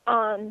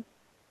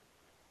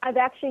I've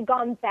actually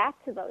gone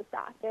back to those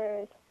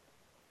doctors,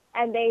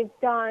 and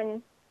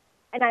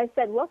I've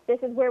said, look, this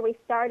is where we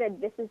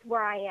started, this is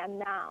where I am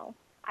now.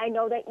 I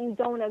know that you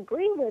don't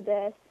agree with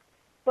this,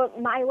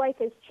 but my life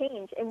has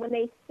changed. And when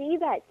they see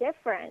that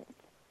difference,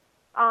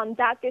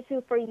 doctors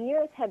who for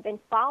years have been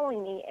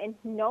following me and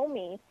know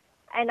me,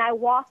 and I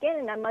walk in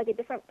and I'm like a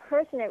different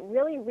person, it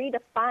really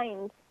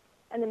redefines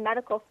in the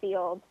medical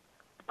field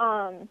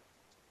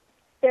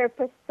their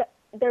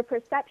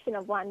perception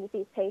of Lyme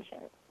disease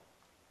patients.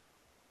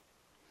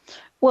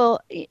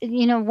 Well,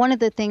 one of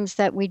the things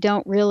that we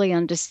don't really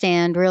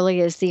understand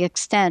really is the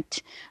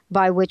extent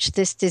by which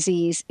this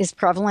disease is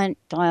prevalent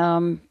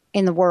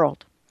in the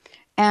world.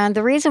 And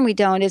the reason we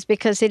don't is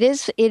because it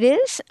is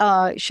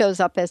shows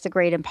up as the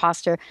great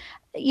imposter.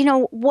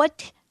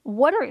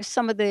 What are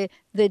some of the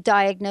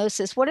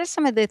diagnosis? What are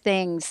some of the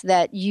things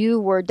that you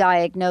were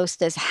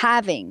diagnosed as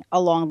having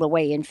along the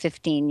way in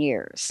 15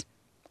 years?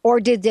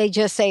 Or did they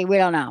just say, we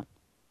don't know?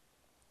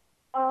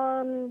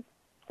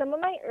 Some of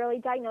my early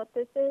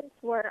diagnoses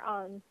were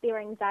their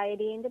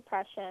anxiety and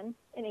depression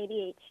and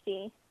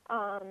ADHD.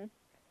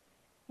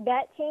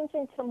 That changed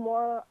into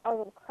more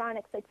of a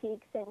chronic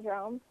fatigue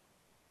syndrome,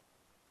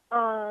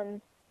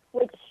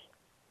 which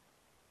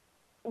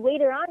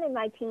later on in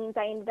my teens,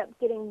 I ended up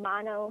getting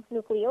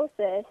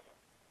mononucleosis.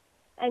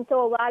 And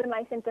so a lot of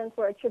my symptoms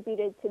were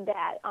attributed to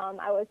that.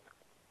 I was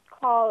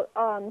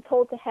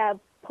told to have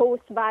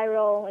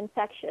post-viral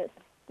infectious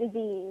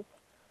disease.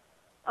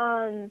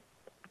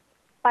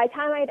 By the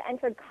time I had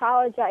entered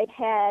college, I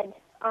had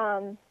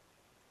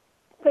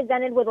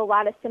presented with a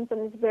lot of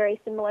symptoms very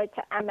similar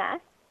to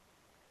MS,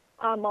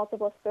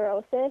 multiple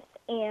sclerosis,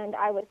 and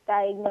I was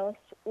diagnosed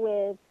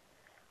with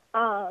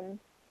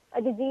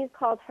a disease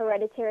called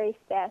hereditary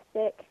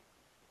spastic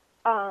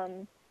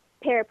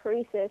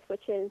paraparesis,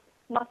 which is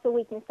muscle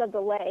weakness of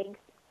the legs.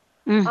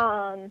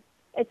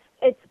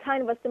 It's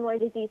kind of a similar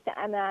disease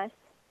to MS.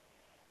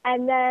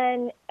 And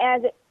then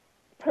as it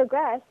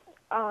progressed,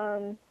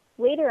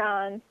 later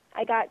on,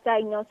 I got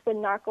diagnosed with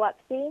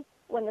narcolepsy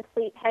when the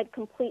sleep had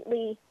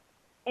completely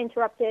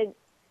interrupted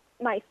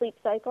my sleep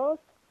cycles.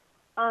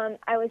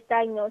 I was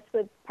diagnosed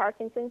with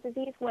Parkinson's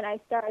disease when I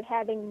started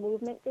having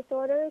movement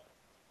disorders.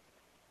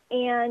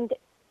 And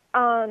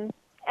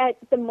at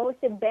the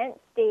most advanced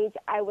stage,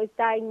 I was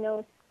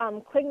diagnosed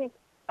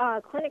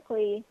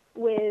clinically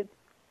with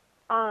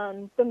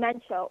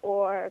dementia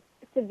or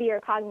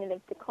severe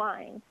cognitive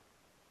decline.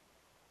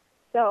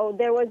 So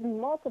there was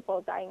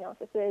multiple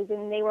diagnoses,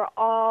 and they were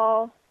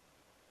all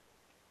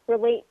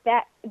related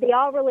back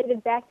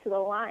to the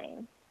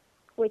Lyme,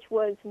 which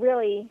was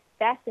really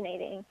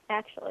fascinating,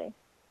 actually.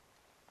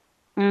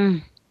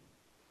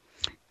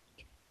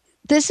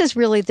 This is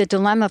really the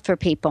dilemma for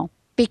people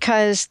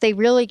because they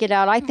really get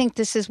out. I think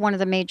this is one of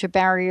the major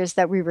barriers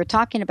that we were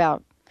talking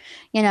about.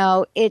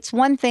 It's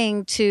one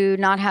thing to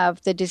not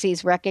have the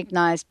disease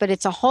recognized, but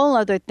it's a whole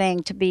other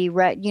thing to be,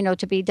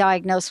 to be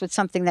diagnosed with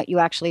something that you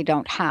actually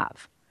don't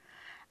have,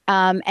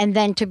 and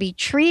then to be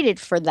treated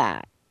for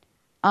that,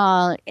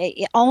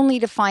 only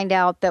to find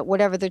out that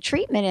whatever the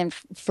treatment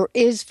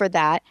is for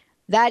that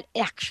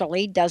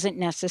actually doesn't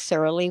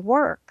necessarily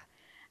work,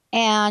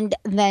 and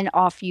then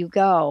off you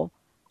go.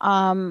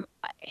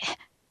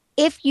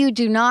 If you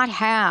do not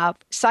have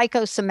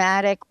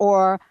psychosomatic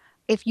or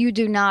if you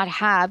do not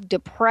have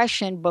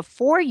depression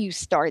before you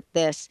start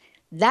this,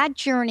 that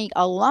journey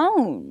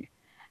alone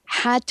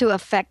had to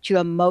affect you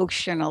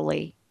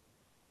emotionally.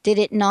 Did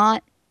it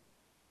not?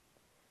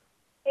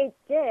 It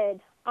did.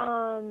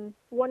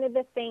 One of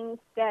the things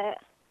that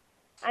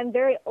I'm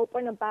very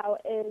open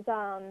about is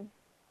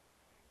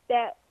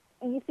that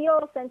you feel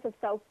a sense of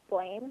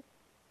self-blame.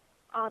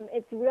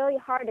 It's really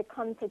hard to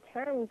come to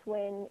terms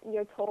when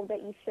you're told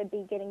that you should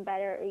be getting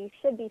better or you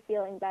should be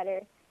feeling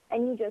better,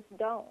 and you just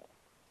don't.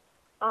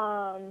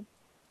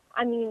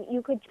 I mean,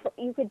 you could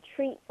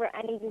treat for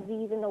any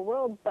disease in the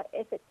world, but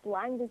if it's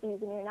Lyme disease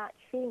and you're not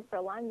treating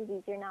for Lyme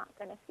disease, you're not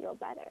going to feel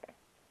better.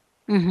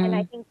 And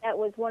I think that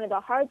was one of the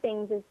hard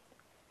things is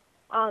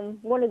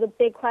one of the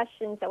big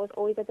questions that was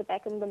always at the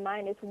back of the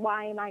mind is,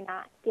 why am I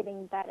not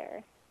getting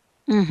better?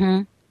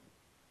 And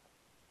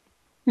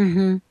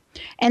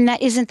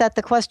isn't that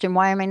the question?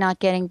 Why am I not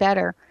getting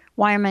better?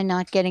 Why am I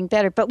not getting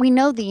better? But we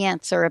know the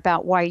answer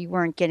about why you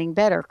weren't getting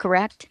better,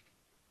 correct?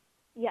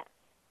 Yes.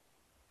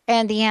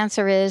 And the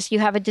answer is you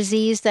have a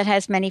disease that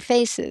has many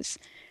faces.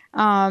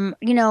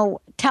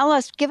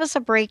 Give us a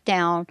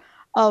breakdown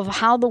of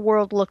how the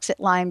world looks at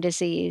Lyme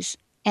disease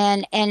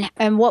and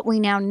what we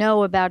now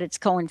know about its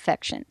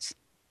co-infections.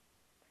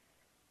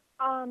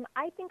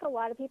 I think a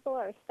lot of people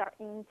are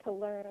starting to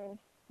learn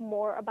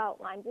more about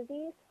Lyme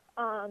disease.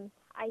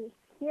 I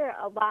hear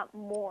a lot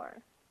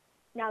more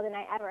now than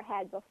I ever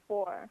had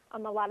before. A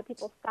lot of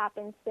people stop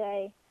and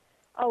say,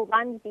 oh,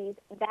 Lyme disease,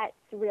 that's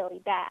really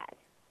bad.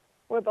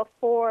 Where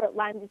before,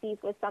 Lyme disease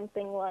was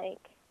something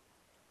like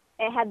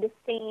it had the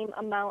same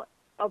amount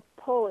of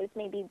pull as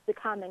maybe the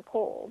common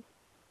cold,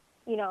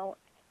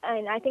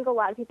 And I think a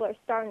lot of people are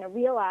starting to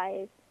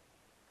realize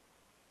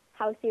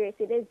how serious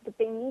it is, but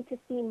they need to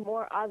see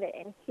more of it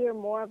and hear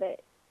more of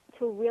it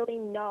to really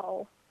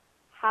know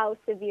how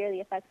severe the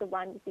effects of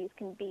Lyme disease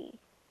can be.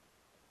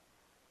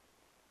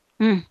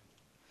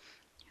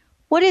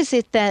 What is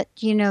it that,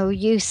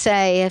 you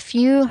say if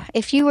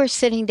you were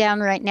sitting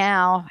down right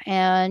now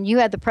and you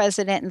had the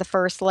president and the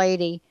first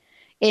lady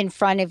in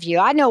front of you?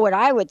 I know what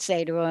I would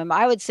say to them.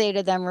 I would say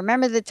to them,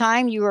 remember the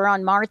time you were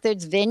on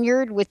Martha's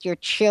Vineyard with your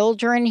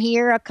children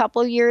here a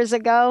couple years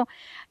ago?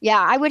 Yeah,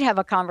 I would have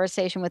a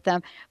conversation with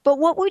them. But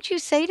what would you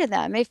say to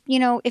them if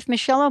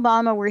Michelle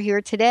Obama were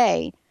here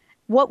today?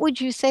 What would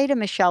you say to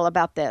Michelle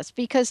about this?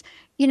 Because,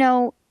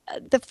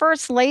 the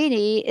first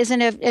lady is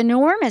an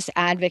enormous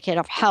advocate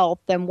of health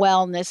and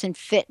wellness and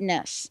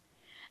fitness.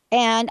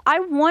 And I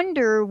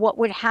wonder what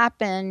would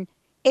happen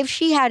if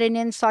she had an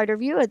insider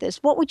view of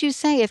this. What would you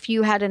say if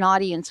you had an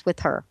audience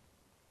with her?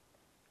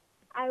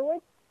 I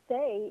would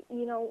say,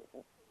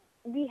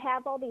 we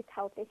have all these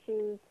health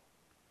issues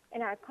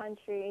in our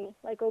country,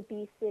 like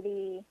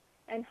obesity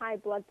and high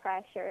blood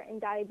pressure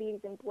and diabetes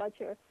and blood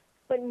sugar,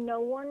 but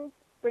no one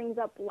brings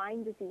up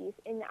Lyme disease.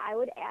 And I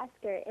would ask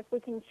her if we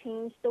can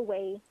change the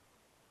way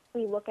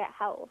we look at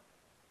health,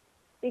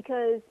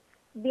 because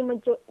the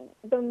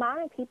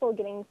amount of people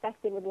getting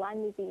infected with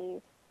Lyme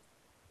disease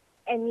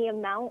and the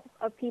amount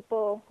of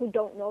people who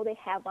don't know they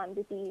have Lyme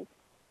disease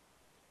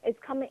is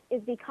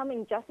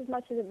becoming just as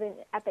much of an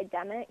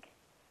epidemic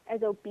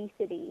as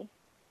obesity,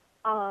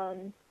 or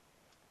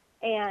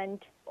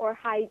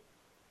high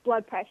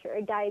blood pressure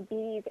or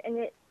diabetes.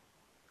 And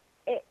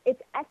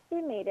it's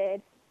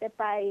estimated that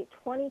by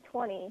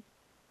 2020,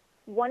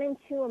 1 in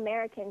 2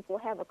 Americans will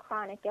have a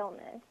chronic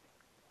illness.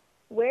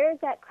 Where is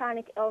that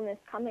chronic illness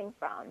coming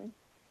from?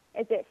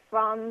 Is it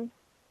from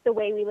the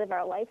way we live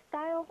our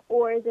lifestyle,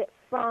 or is it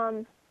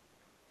from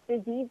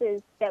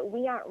diseases that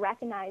we aren't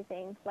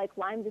recognizing, like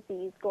Lyme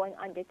disease, going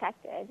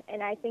undetected?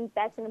 And I think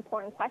that's an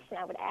important question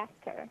I would ask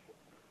her.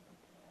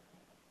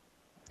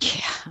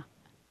 Yeah,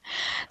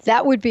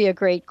 that would be a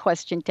great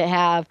question to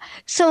have.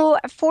 So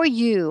for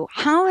you,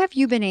 how have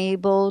you been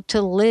able to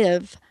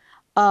live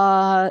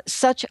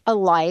such a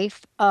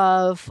life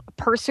of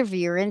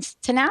perseverance,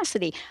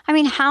 tenacity? I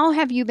mean, how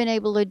have you been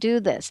able to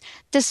do this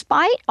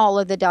despite all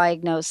of the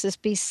diagnosis,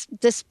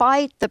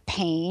 despite the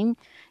pain?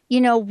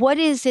 What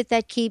is it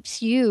that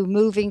keeps you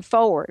moving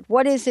forward?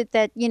 What is it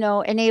that,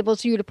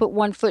 enables you to put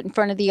one foot in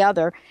front of the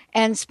other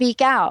and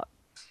speak out?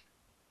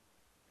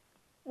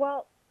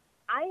 Well,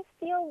 I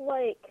feel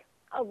like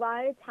a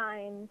lot of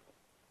times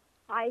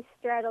I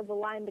straddle the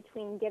line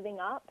between giving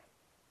up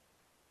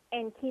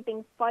and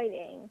keeping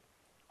fighting.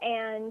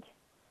 And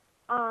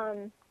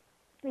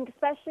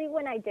especially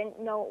when I didn't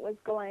know what was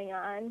going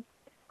on,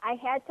 I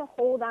had to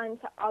hold on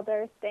to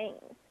other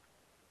things,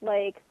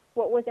 like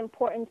what was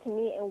important to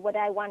me and what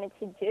I wanted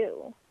to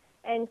do.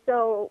 And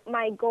so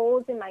my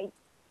goals and my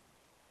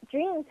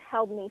dreams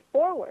held me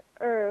forward,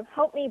 or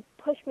helped me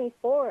push me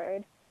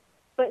forward.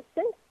 But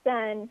since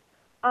then,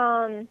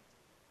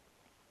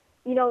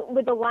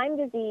 with the Lyme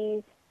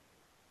disease,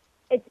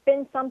 it's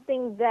been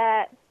something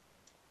that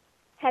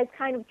has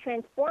kind of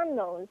transformed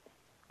those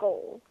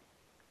goals.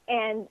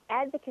 And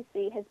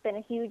advocacy has been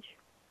a huge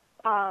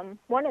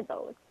one of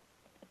those.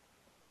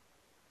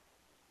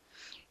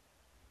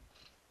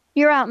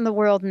 You're out in the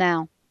world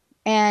now,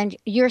 and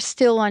you're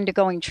still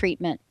undergoing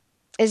treatment.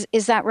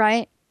 Is that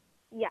right?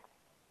 Yes.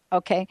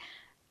 Okay.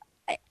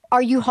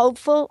 Are you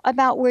hopeful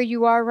about where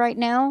you are right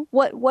now?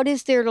 What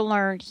is there to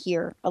learn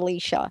here,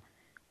 Alicia?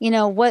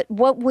 What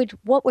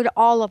would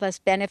all of us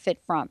benefit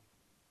from?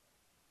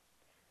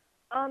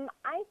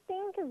 I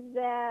think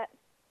that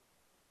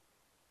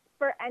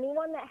for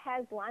anyone that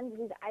has Lyme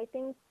disease, I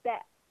think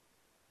that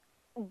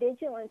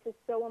vigilance is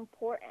so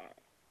important.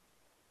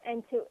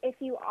 And if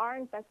you are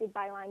infected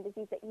by Lyme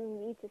disease, that you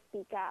need to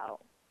speak out.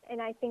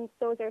 And I think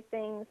those are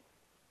things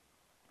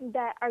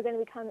that are going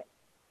to become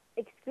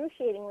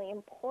excruciatingly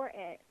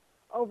important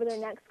over the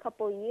next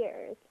couple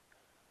years.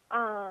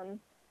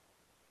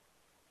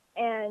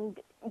 And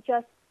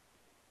just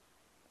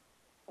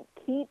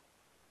keep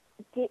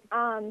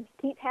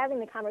having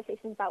the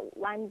conversations about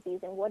Lyme disease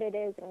and what it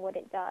is and what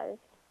it does.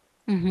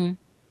 Mm-hmm.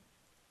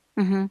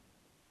 Mm-hmm.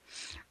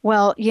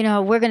 Well,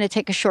 we're going to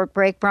take a short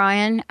break,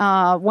 Brian.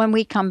 When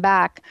we come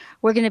back,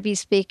 we're going to be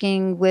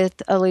speaking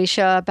with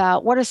Alicia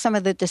about what are some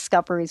of the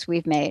discoveries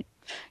we've made.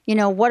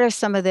 What are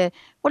some of the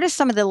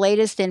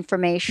latest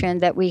information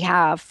that we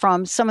have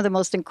from some of the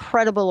most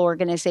incredible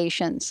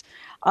organizations?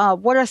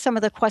 What are some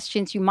of the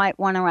questions you might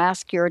want to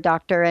ask your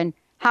doctor, and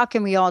how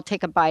can we all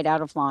take a bite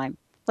out of Lyme?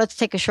 Let's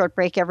take a short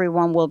break,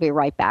 everyone. We'll be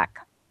right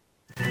back.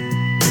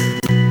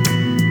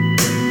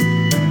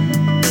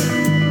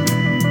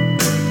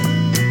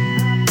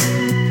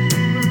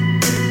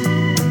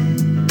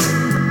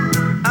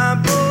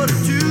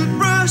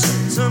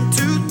 Some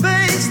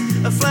toothpaste,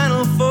 a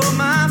flannel for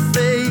my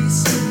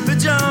face,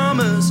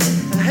 pajamas,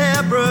 a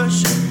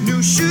hairbrush,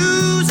 new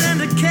shoes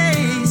and a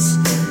case.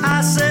 I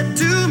said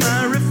to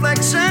my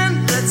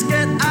reflection, let's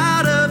get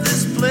out of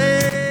this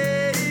place.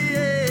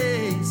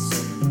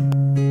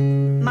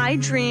 My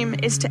dream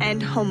is to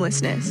end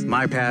homelessness.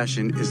 My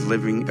passion is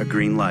living a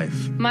green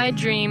life. My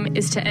dream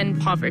is to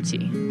end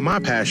poverty. My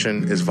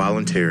passion is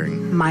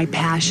volunteering. My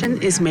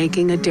passion is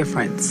making a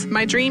difference.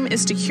 My dream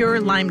is to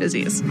cure Lyme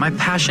disease. My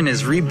passion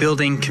is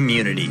rebuilding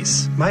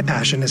communities. My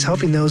passion is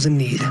helping those in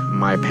need.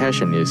 My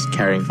passion is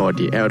caring for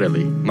the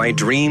elderly. My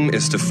dream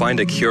is to find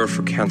a cure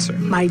for cancer.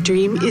 My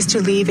dream is to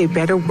leave a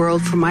better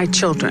world for my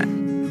children.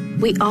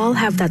 We all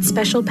have that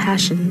special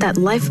passion, that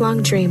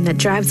lifelong dream that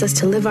drives us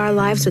to live our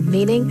lives with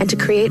meaning and to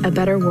create a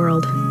better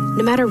world.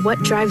 No matter what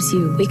drives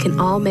you, we can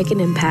all make an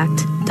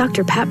impact.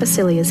 Dr. Pat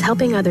Baccili is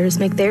helping others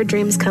make their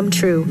dreams come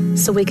true,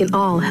 so we can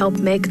all help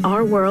make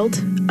our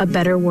world a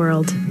better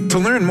world. To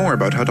learn more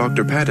about how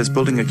Dr. Pat is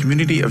building a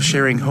community of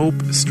sharing hope,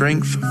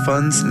 strength,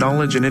 funds,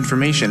 knowledge, and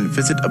information,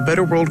 visit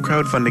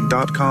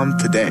abetterworldcrowdfunding.com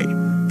today.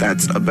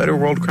 That's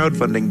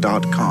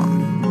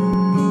abetterworldcrowdfunding.com.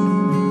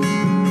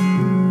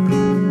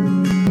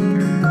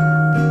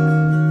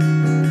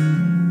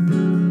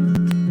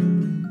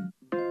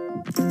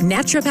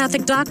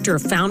 Naturopathic doctor,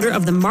 founder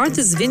of the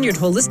Martha's Vineyard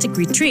Holistic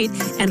Retreat,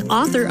 and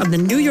author of the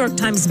New York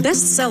Times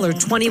bestseller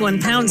 21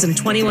 Pounds in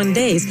 21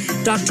 Days,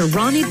 Dr.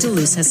 Ronnie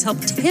DeLuce has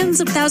helped tens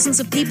of thousands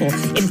of people,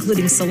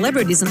 including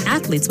celebrities and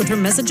athletes, with her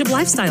message of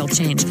lifestyle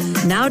change.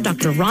 Now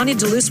Dr. Ronnie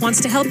DeLuce wants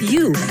to help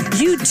you.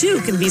 You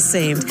too can be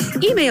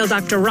saved. Email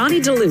Dr.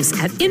 Ronnie DeLuce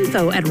at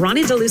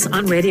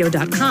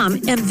info@ronniedeluceonradio.com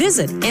and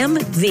visit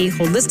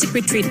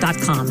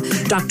mvholisticretreat.com.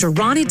 Dr.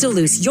 Ronnie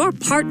DeLuce, your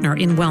partner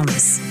in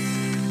wellness.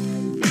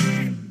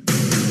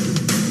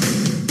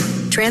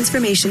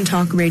 Transformation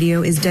Talk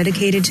Radio is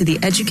dedicated to the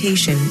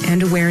education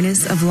and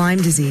awareness of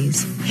Lyme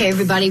disease. Hey,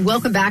 everybody.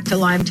 Welcome back to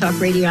Lyme Talk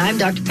Radio. I'm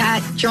Dr.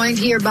 Pat, joined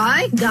here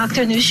by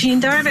Dr.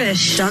 Nusheen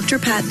Darvish. Dr.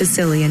 Pat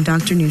Baccili and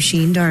Dr.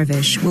 Nusheen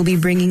Darvish will be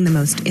bringing the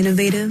most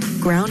innovative,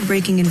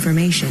 groundbreaking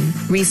information,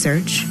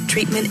 research,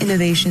 treatment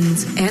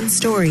innovations, and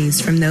stories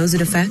from those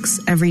it affects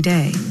every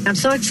day. I'm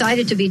so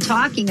excited to be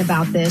talking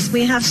about this.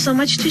 We have so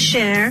much to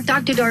share.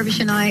 Dr. Darvish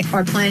and I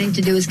are planning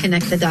to do is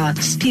connect the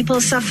dots.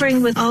 People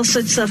suffering with all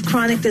sorts of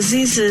chronic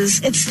diseases,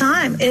 it's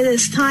time. It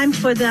is time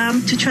for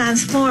them to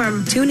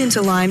transform. Tune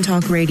into Lyme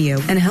Talk Radio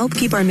and help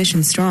keep our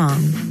mission strong.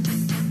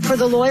 For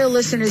the loyal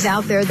listeners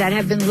out there that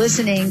have been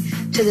listening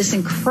to this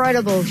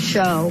incredible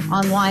show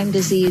on Lyme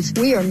disease,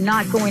 we are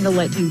not going to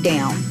let you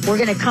down. We're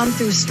going to come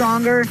through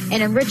stronger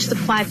and enrich the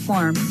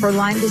platform for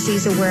Lyme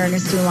disease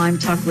awareness through Lyme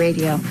Talk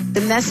Radio. The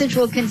message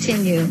will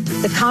continue,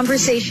 the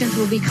conversations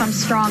will become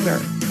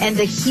stronger, and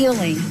the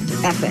healing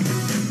epic.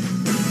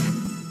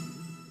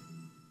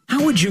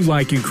 How would you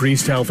like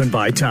increased health and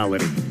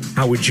vitality?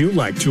 How would you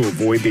like to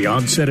avoid the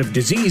onset of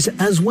disease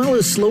as well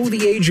as slow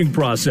the aging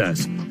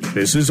process?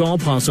 This is all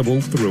possible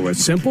through a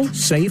simple,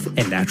 safe,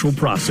 and natural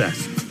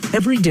process.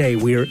 Every day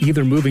we are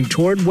either moving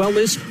toward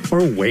wellness or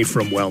away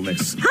from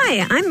wellness.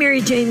 Hi, I'm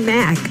Mary Jane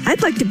Mack.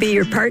 I'd like to be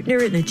your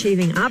partner in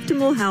achieving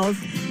optimal health.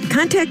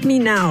 Contact me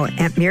now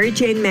at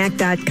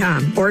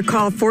maryjanemack.com or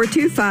call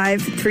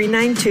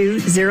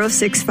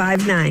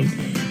 425-392-0659.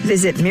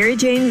 Visit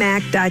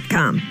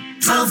maryjanemack.com.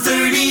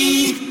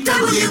 1230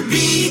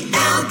 WBLQ.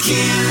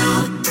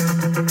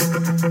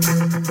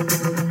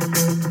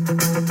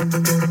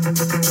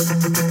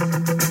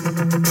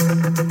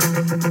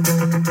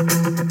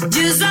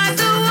 Just like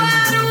the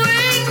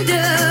white-winged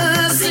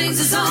dove sings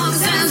a song,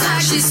 sounds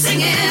like she's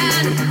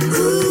singing.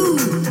 Ooh,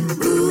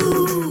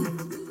 ooh.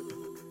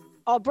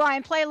 Oh,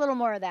 Brian, play a little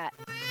more of that.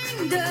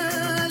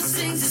 Dove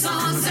sings a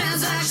song,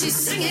 sounds like she's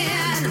singing.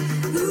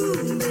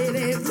 Ooh,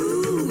 baby,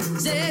 ooh,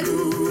 say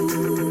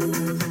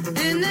ooh.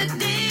 And the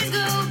days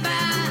go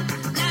by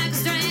like a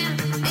strand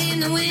in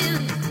the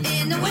wind,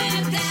 in the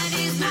web that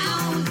is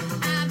bound.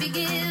 I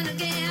begin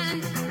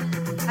again.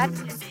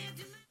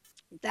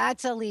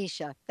 That's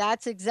Alicia.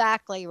 That's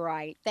exactly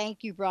right.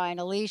 Thank you, Brian.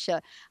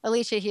 Alicia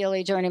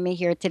Healy joining me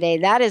here today.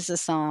 That is the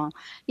song.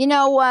 You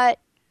know what?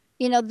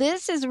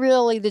 This is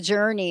really the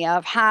journey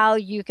of how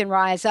you can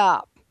rise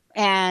up.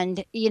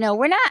 And,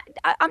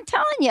 I'm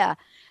telling you,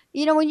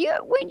 when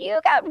you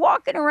got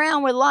walking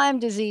around with Lyme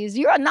disease,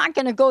 you are not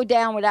going to go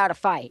down without a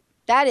fight.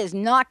 That is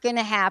not going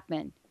to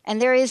happen.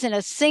 And there isn't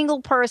a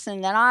single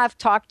person that I've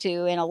talked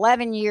to in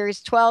 11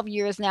 years, 12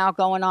 years now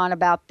going on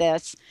about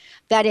this,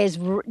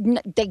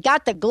 they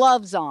got the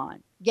gloves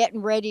on,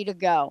 getting ready to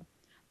go.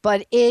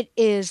 But it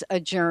is a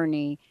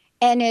journey,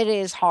 and it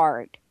is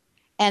hard.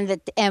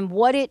 and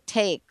what it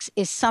takes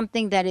is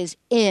something that is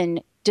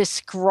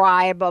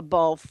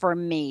indescribable for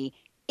me,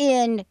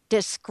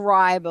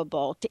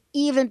 indescribable to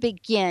even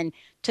begin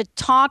to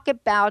talk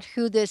about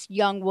who this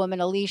young woman,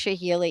 Alicia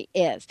Healy,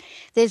 is.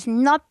 There's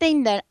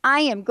nothing that I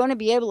am going to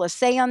be able to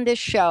say on this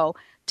show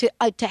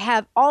to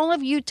have all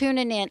of you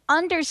tuning in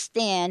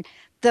understand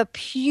the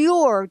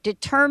pure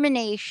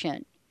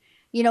determination.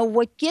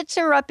 What gets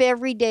her up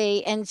every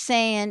day and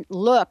saying,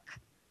 look,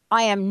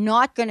 I am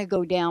not going to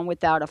go down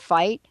without a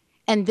fight,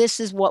 and this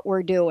is what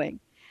we're doing.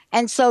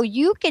 And so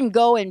you can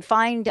go and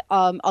find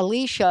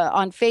Alicia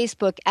on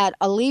Facebook at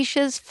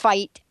Alicia's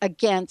Fight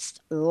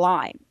Against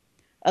Lyme.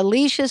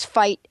 Alicia's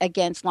Fight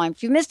Against Lyme.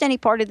 If you missed any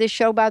part of this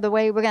show, by the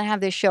way, we're going to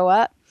have this show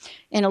up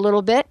in a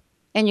little bit,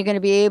 and you're going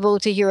to be able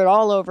to hear it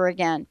all over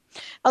again.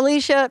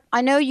 Alicia,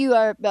 I know you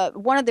are,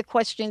 one of the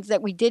questions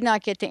that we did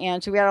not get to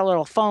answer, we had a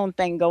little phone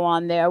thing go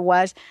on there,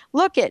 was,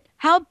 look at,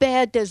 how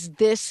bad does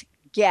this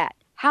get?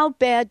 How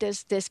bad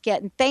does this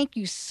get? And thank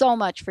you so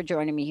much for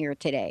joining me here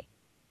today.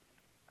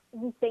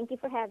 Thank you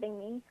for having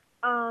me.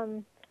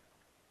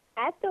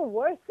 At the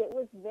worst, it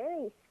was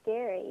very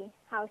scary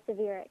how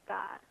severe it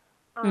got.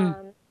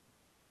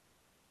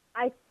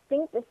 I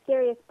think the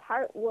scariest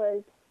part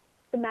was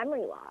the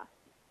memory loss.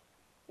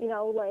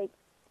 Like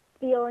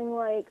feeling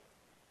like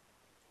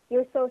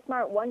you're so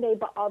smart one day,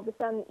 but all of a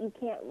sudden you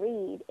can't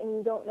read and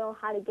you don't know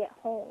how to get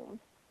home.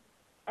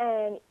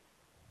 And,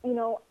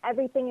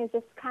 everything is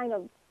just kind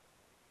of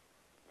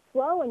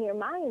slow in your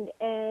mind.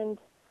 And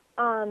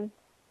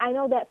I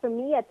know that for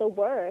me at the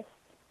worst,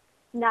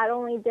 not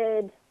only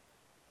did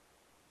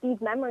these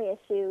memory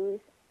issues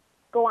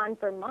go on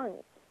for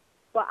months,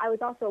 but I was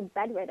also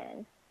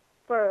bedridden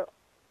for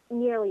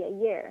nearly a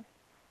year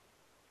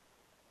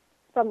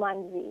from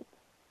Lyme disease.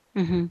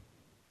 Mm-hmm.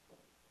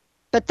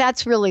 But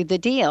that's really the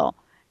deal.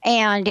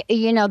 And,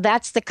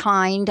 that's the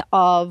kind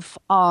of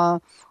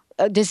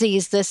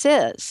disease this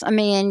is. I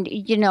mean,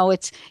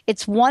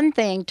 it's one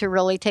thing to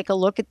really take a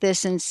look at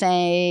this and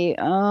say,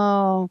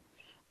 oh,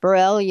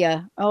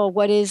 Borrelia, oh,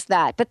 what is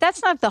that? But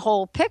that's not the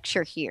whole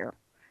picture here.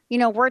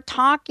 We're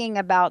talking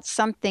about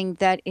something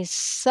that is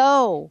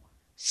so,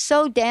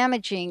 so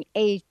damaging,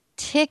 a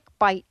tick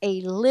bite,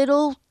 a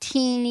little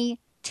teeny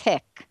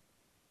tick.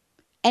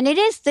 And it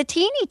is the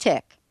teeny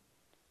tick.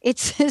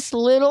 It's this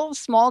little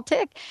small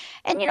tick.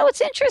 And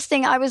it's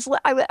interesting. I was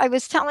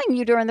telling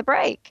you during the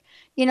break,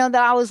 that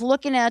I was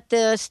looking at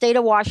the state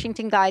of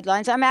Washington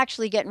guidelines. I'm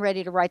actually getting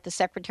ready to write the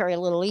secretary a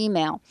little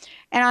email.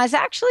 And I was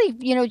actually,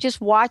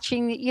 just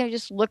watching,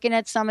 just looking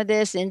at some of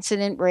this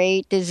incident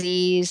rate,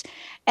 disease.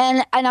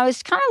 And I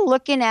was kind of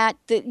looking at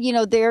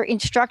their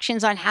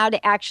instructions on how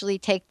to actually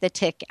take the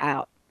tick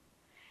out.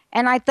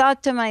 And I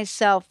thought to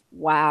myself,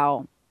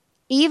 wow,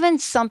 even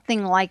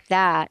something like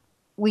that,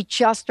 we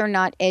just are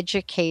not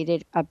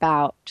educated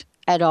about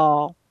at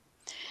all.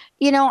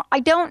 I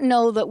don't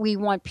know that we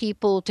want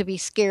people to be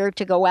scared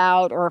to go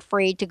out or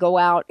afraid to go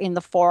out in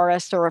the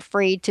forest or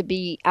afraid to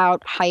be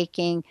out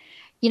hiking.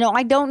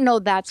 I don't know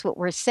that's what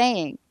we're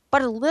saying.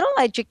 But a little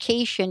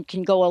education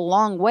can go a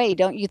long way,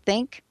 don't you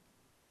think?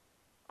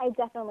 I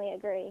definitely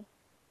agree.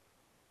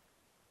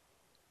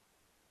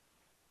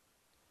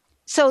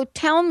 So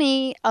tell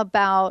me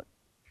about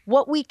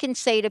what we can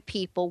say to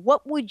people.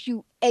 What would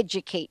you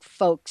educate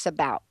folks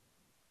about?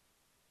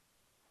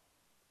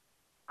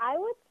 I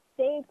would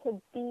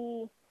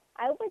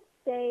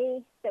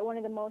say that one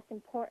of the most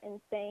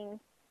important things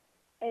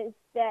is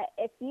that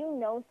if you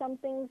know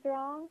something's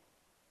wrong,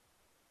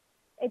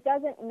 it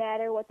doesn't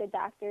matter what the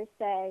doctors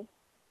say,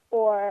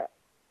 or,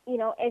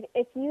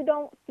 if you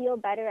don't feel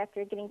better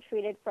after getting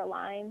treated for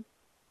Lyme,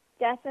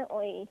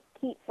 definitely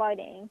keep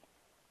fighting.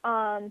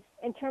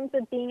 In terms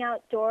of being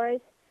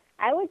outdoors,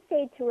 I would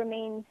say to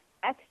remain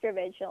extra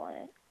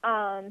vigilant.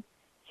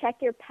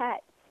 Check your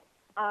pets.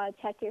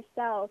 Check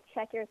yourself,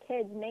 check your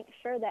kids. Make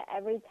sure that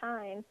every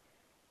time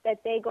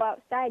that they go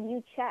outside,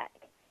 you check.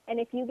 And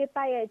if you get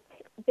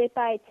bit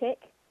by a tick,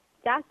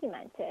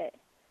 document it.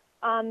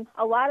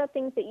 A lot of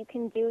things that you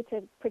can do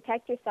to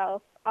protect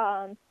yourself.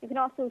 You can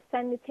also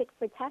send the tick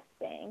for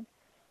testing.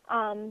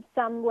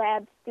 Some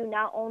labs do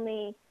not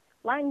only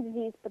Lyme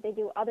disease, but they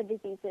do other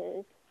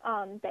diseases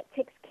that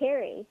ticks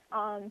carry.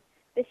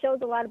 This shows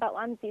a lot about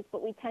Lyme disease,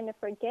 but we tend to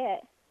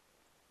forget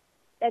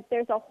that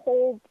there's a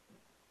whole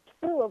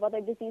slew of other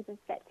diseases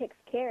that ticks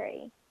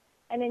carry.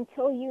 And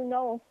until you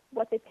know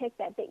what the tick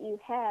that bit you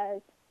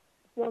has,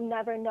 you'll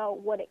never know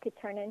what it could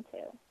turn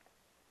into.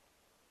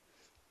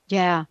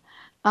 Yeah.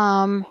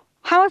 How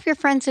have your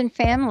friends and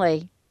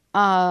family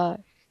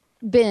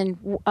been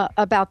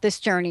about this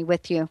journey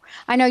with you?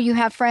 I know you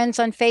have friends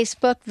on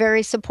Facebook,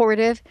 very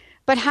supportive,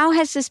 but how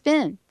has this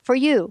been for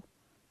you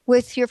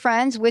with your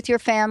friends, with your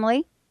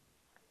family?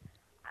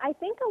 I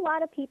think a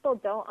lot of people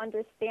don't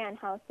understand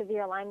how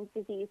severe Lyme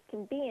disease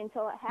can be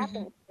until it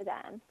happens to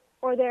them.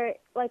 Or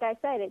like I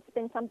said, it's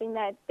been something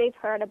that they've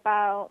heard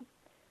about,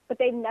 but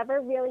they've never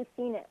really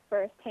seen it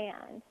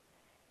firsthand.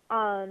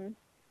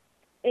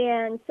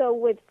 And so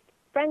with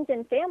friends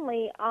and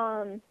family,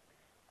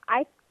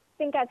 I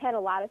think I've had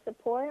a lot of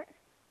support.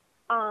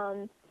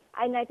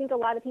 And I think a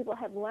lot of people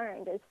have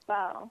learned as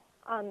well,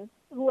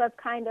 who have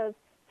kind of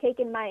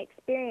taken my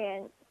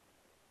experience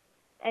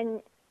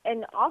and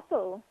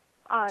also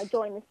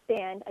joined the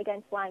stand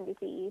against Lyme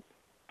disease.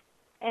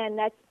 And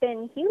that's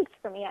been huge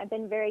for me. I've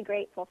been very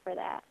grateful for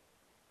that.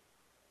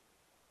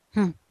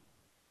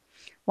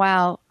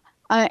 Wow.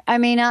 I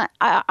mean,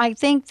 I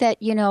think that,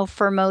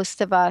 for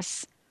most of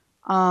us,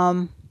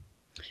 we're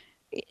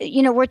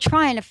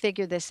trying to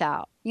figure this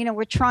out.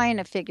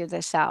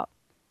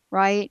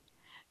 Right?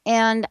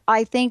 And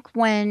I think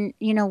when,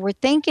 we're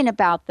thinking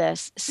about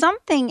this,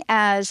 something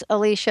as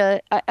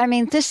Alicia, I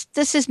mean, this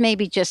is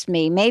maybe just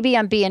me. Maybe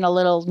I'm being a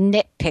little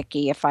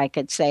nitpicky, if I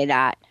could say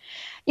that.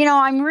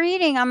 I'm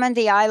on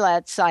the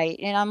ILAD site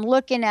and I'm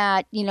looking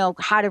at,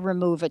 how to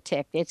remove a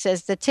tick. It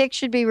says the tick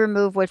should be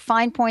removed with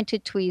fine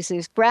pointed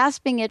tweezers,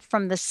 grasping it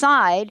from the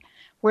side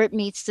where it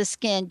meets the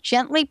skin,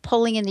 gently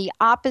pulling in the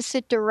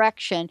opposite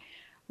direction,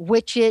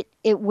 which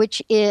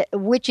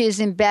is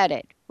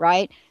embedded,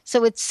 right?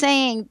 So it's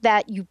saying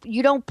that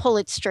you don't pull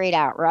it straight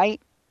out,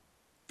 right?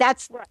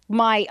 That's right.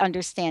 My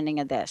understanding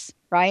of this,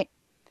 right?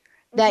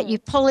 Mm-hmm. That you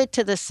pull it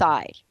to the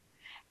side.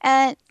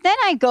 And then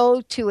I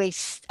go to a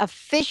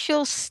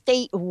official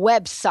state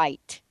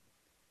website,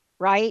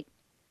 right?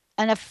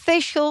 An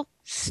official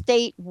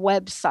state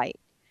website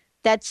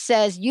that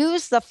says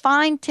use the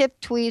fine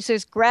tip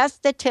tweezers,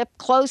 grasp the tip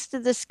close to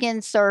the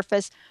skin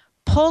surface,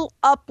 pull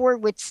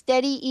upward with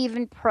steady,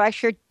 even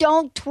pressure.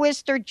 Don't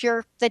twist or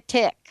jerk the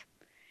tick.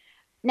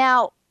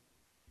 Now,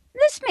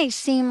 this may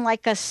seem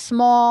like a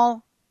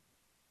small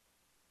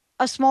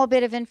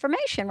bit of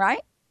information,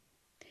 right?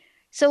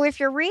 So if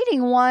you're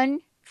reading one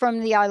from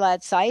the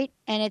ILAD site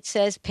and it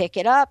says pick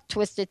it up,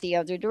 twist it the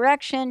other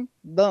direction,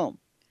 boom.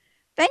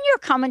 Then you're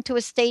coming to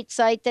a state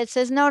site that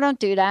says, no, don't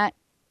do that.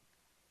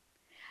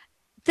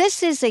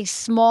 This is a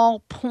small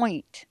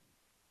point.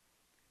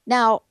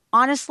 Now,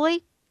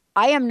 honestly,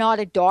 I am not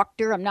a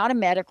doctor. I'm not a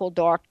medical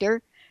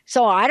doctor.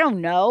 So I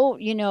don't know,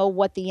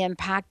 what the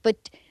impact,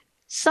 but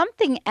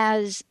something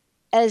as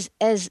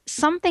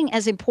something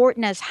as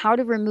important as how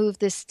to remove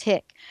this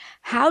tick.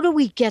 How do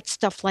we get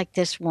stuff like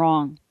this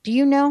wrong? Do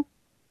you know?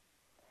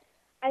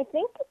 I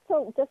think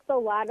it's just a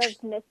lot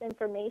of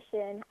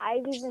misinformation.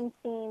 I've even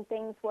seen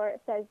things where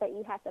it says that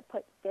you have to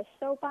put dish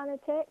soap on a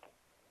tick.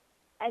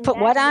 And put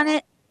what on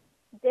it?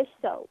 Dish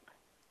soap.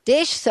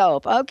 Dish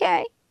soap,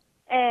 okay.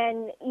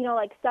 And,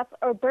 like stuff,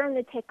 or burn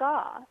the tick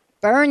off.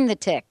 Burn the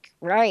tick,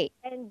 right.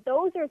 And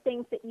those are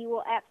things that you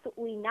will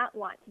absolutely not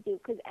want to do,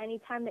 because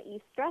anytime that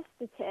you stress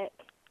the tick,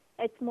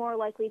 it's more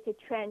likely to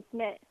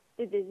transmit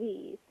the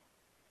disease.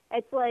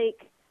 It's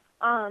like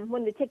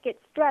when the tick gets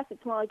stressed,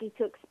 it's more likely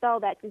to expel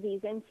that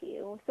disease into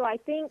you. So I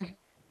think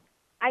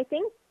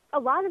a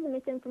lot of the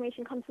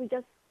misinformation comes we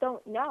just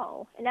don't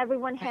know, and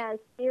everyone has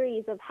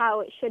theories of how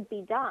it should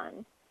be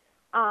done,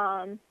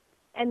 and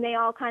they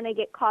all kind of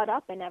get caught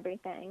up in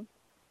everything.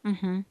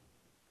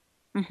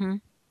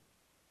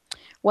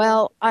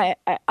 Well, I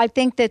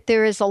think that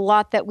there is a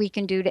lot that we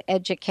can do to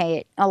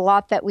educate, a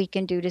lot that we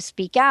can do to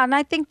speak out, and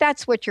I think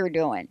that's what you're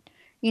doing.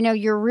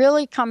 You're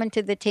really coming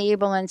to the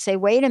table and say,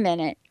 wait a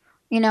minute,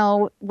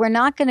 we're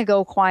not going to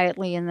go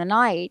quietly in the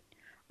night.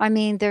 I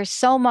mean, there's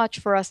so much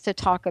for us to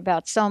talk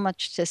about, so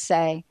much to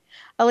say.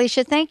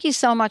 Alicia, thank you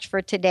so much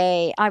for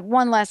today. I have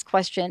one last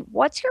question.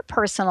 What's your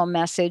personal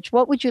message?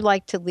 What would you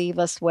like to leave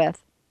us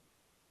with?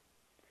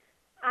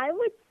 I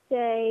would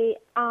say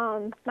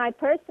my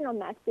personal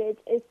message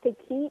is to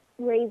keep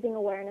raising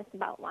awareness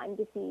about Lyme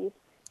disease.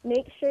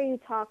 Make sure you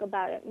talk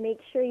about it. Make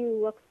sure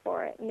you look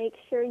for it. Make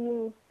sure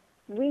you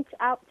reach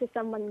out to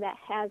someone that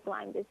has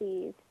Lyme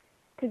disease,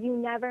 because you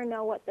never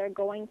know what they're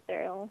going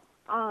through.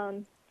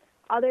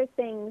 Other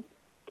things,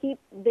 keep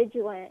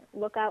vigilant,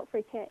 look out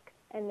for ticks,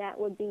 and that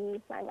would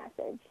be my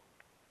message.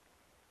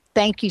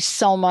 Thank you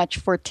so much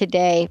for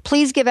today.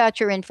 Please give out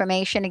your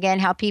information again,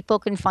 how people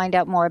can find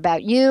out more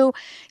about you.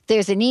 If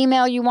there's an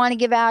email you want to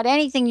give out,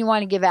 anything you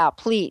want to give out,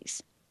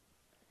 please.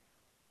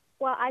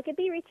 Well, I could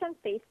be reached on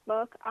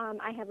Facebook.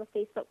 I have a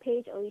Facebook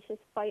page, Alicia's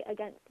Fight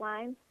Against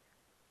Lyme.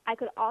 I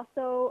could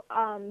also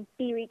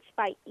be reached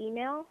by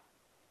email.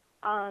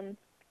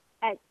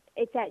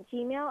 It's at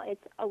Gmail.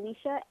 It's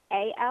Alicia,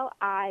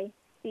 ALICIA,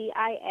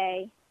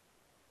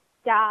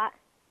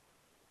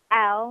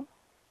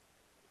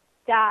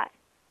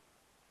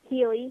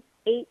 Healy,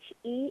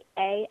 HEALY,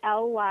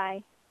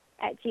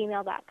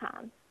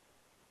 @gmail.com.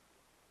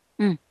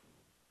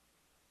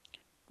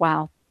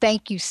 Wow.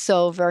 Thank you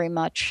so very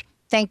much.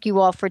 Thank you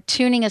all for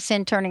tuning us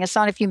in, turning us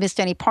on. If you missed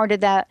any part of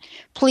that,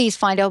 please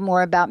find out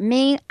more about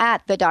me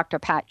at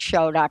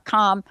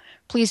thedrpatshow.com.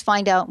 Please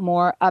find out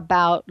more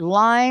about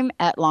Lyme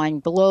at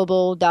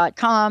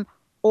lymeglobal.com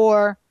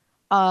or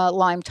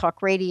Lyme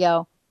Talk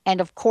Radio. And,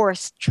 of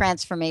course,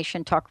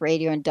 Transformation Talk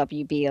Radio and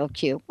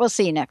WBOQ. We'll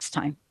see you next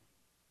time.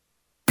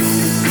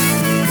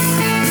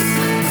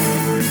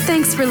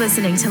 Thanks for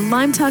listening to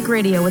Lyme Talk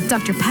Radio with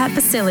Dr. Pat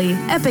Baccili.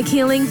 Epic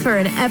healing for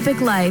an epic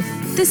life.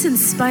 This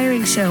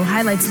inspiring show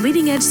highlights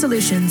leading-edge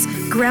solutions,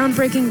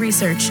 groundbreaking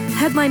research,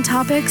 headline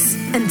topics,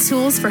 and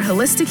tools for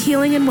holistic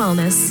healing and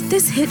wellness.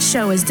 This hit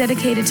show is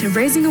dedicated to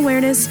raising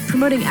awareness,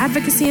 promoting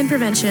advocacy and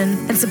prevention,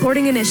 and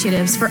supporting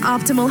initiatives for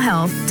optimal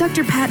health.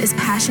 Dr. Pat is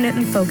passionate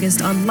and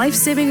focused on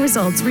life-saving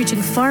results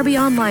reaching far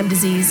beyond Lyme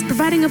disease,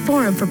 providing a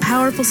forum for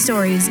powerful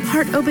stories,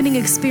 heart-opening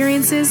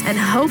experiences, and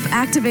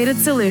hope-activated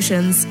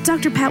solutions.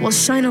 Dr. Pat will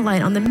shine a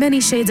light on the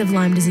many shades of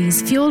Lyme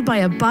disease, fueled by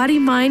a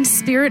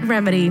body-mind-spirit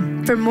remedy.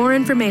 For more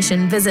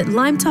information, visit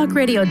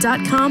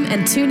LymeTalkRadio.com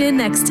and tune in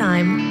next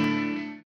time.